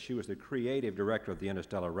get this, she was the creative director of the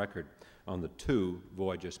Interstellar Record on the 2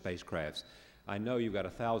 Voyager spacecrafts. I know you've got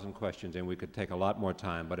 1,000 questions, and we could take a lot more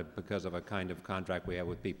time, but because of a kind of contract we have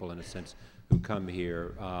with people, in a sense, who come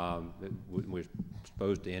here, we're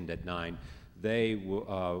supposed to end at 9. They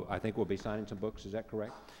will, I think, will be signing some books. Is that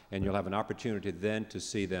correct? And you'll have an opportunity then to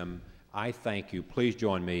see them. I thank you. Please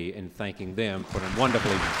join me in thanking them for a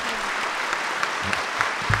wonderful evening.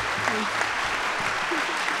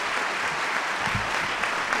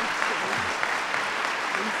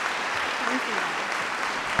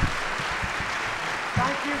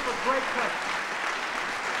 Thank you for great questions.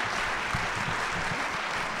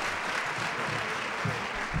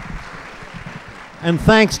 And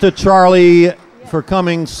thanks to Charlie for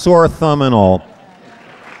coming, sore thumb and all.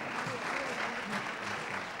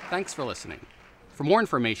 Thanks for listening. For more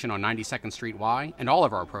information on 92nd Street Y and all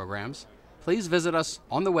of our programs, please visit us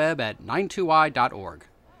on the web at 92y.org.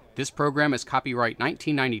 This program is copyright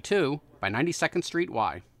 1992 by 92nd Street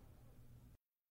Y.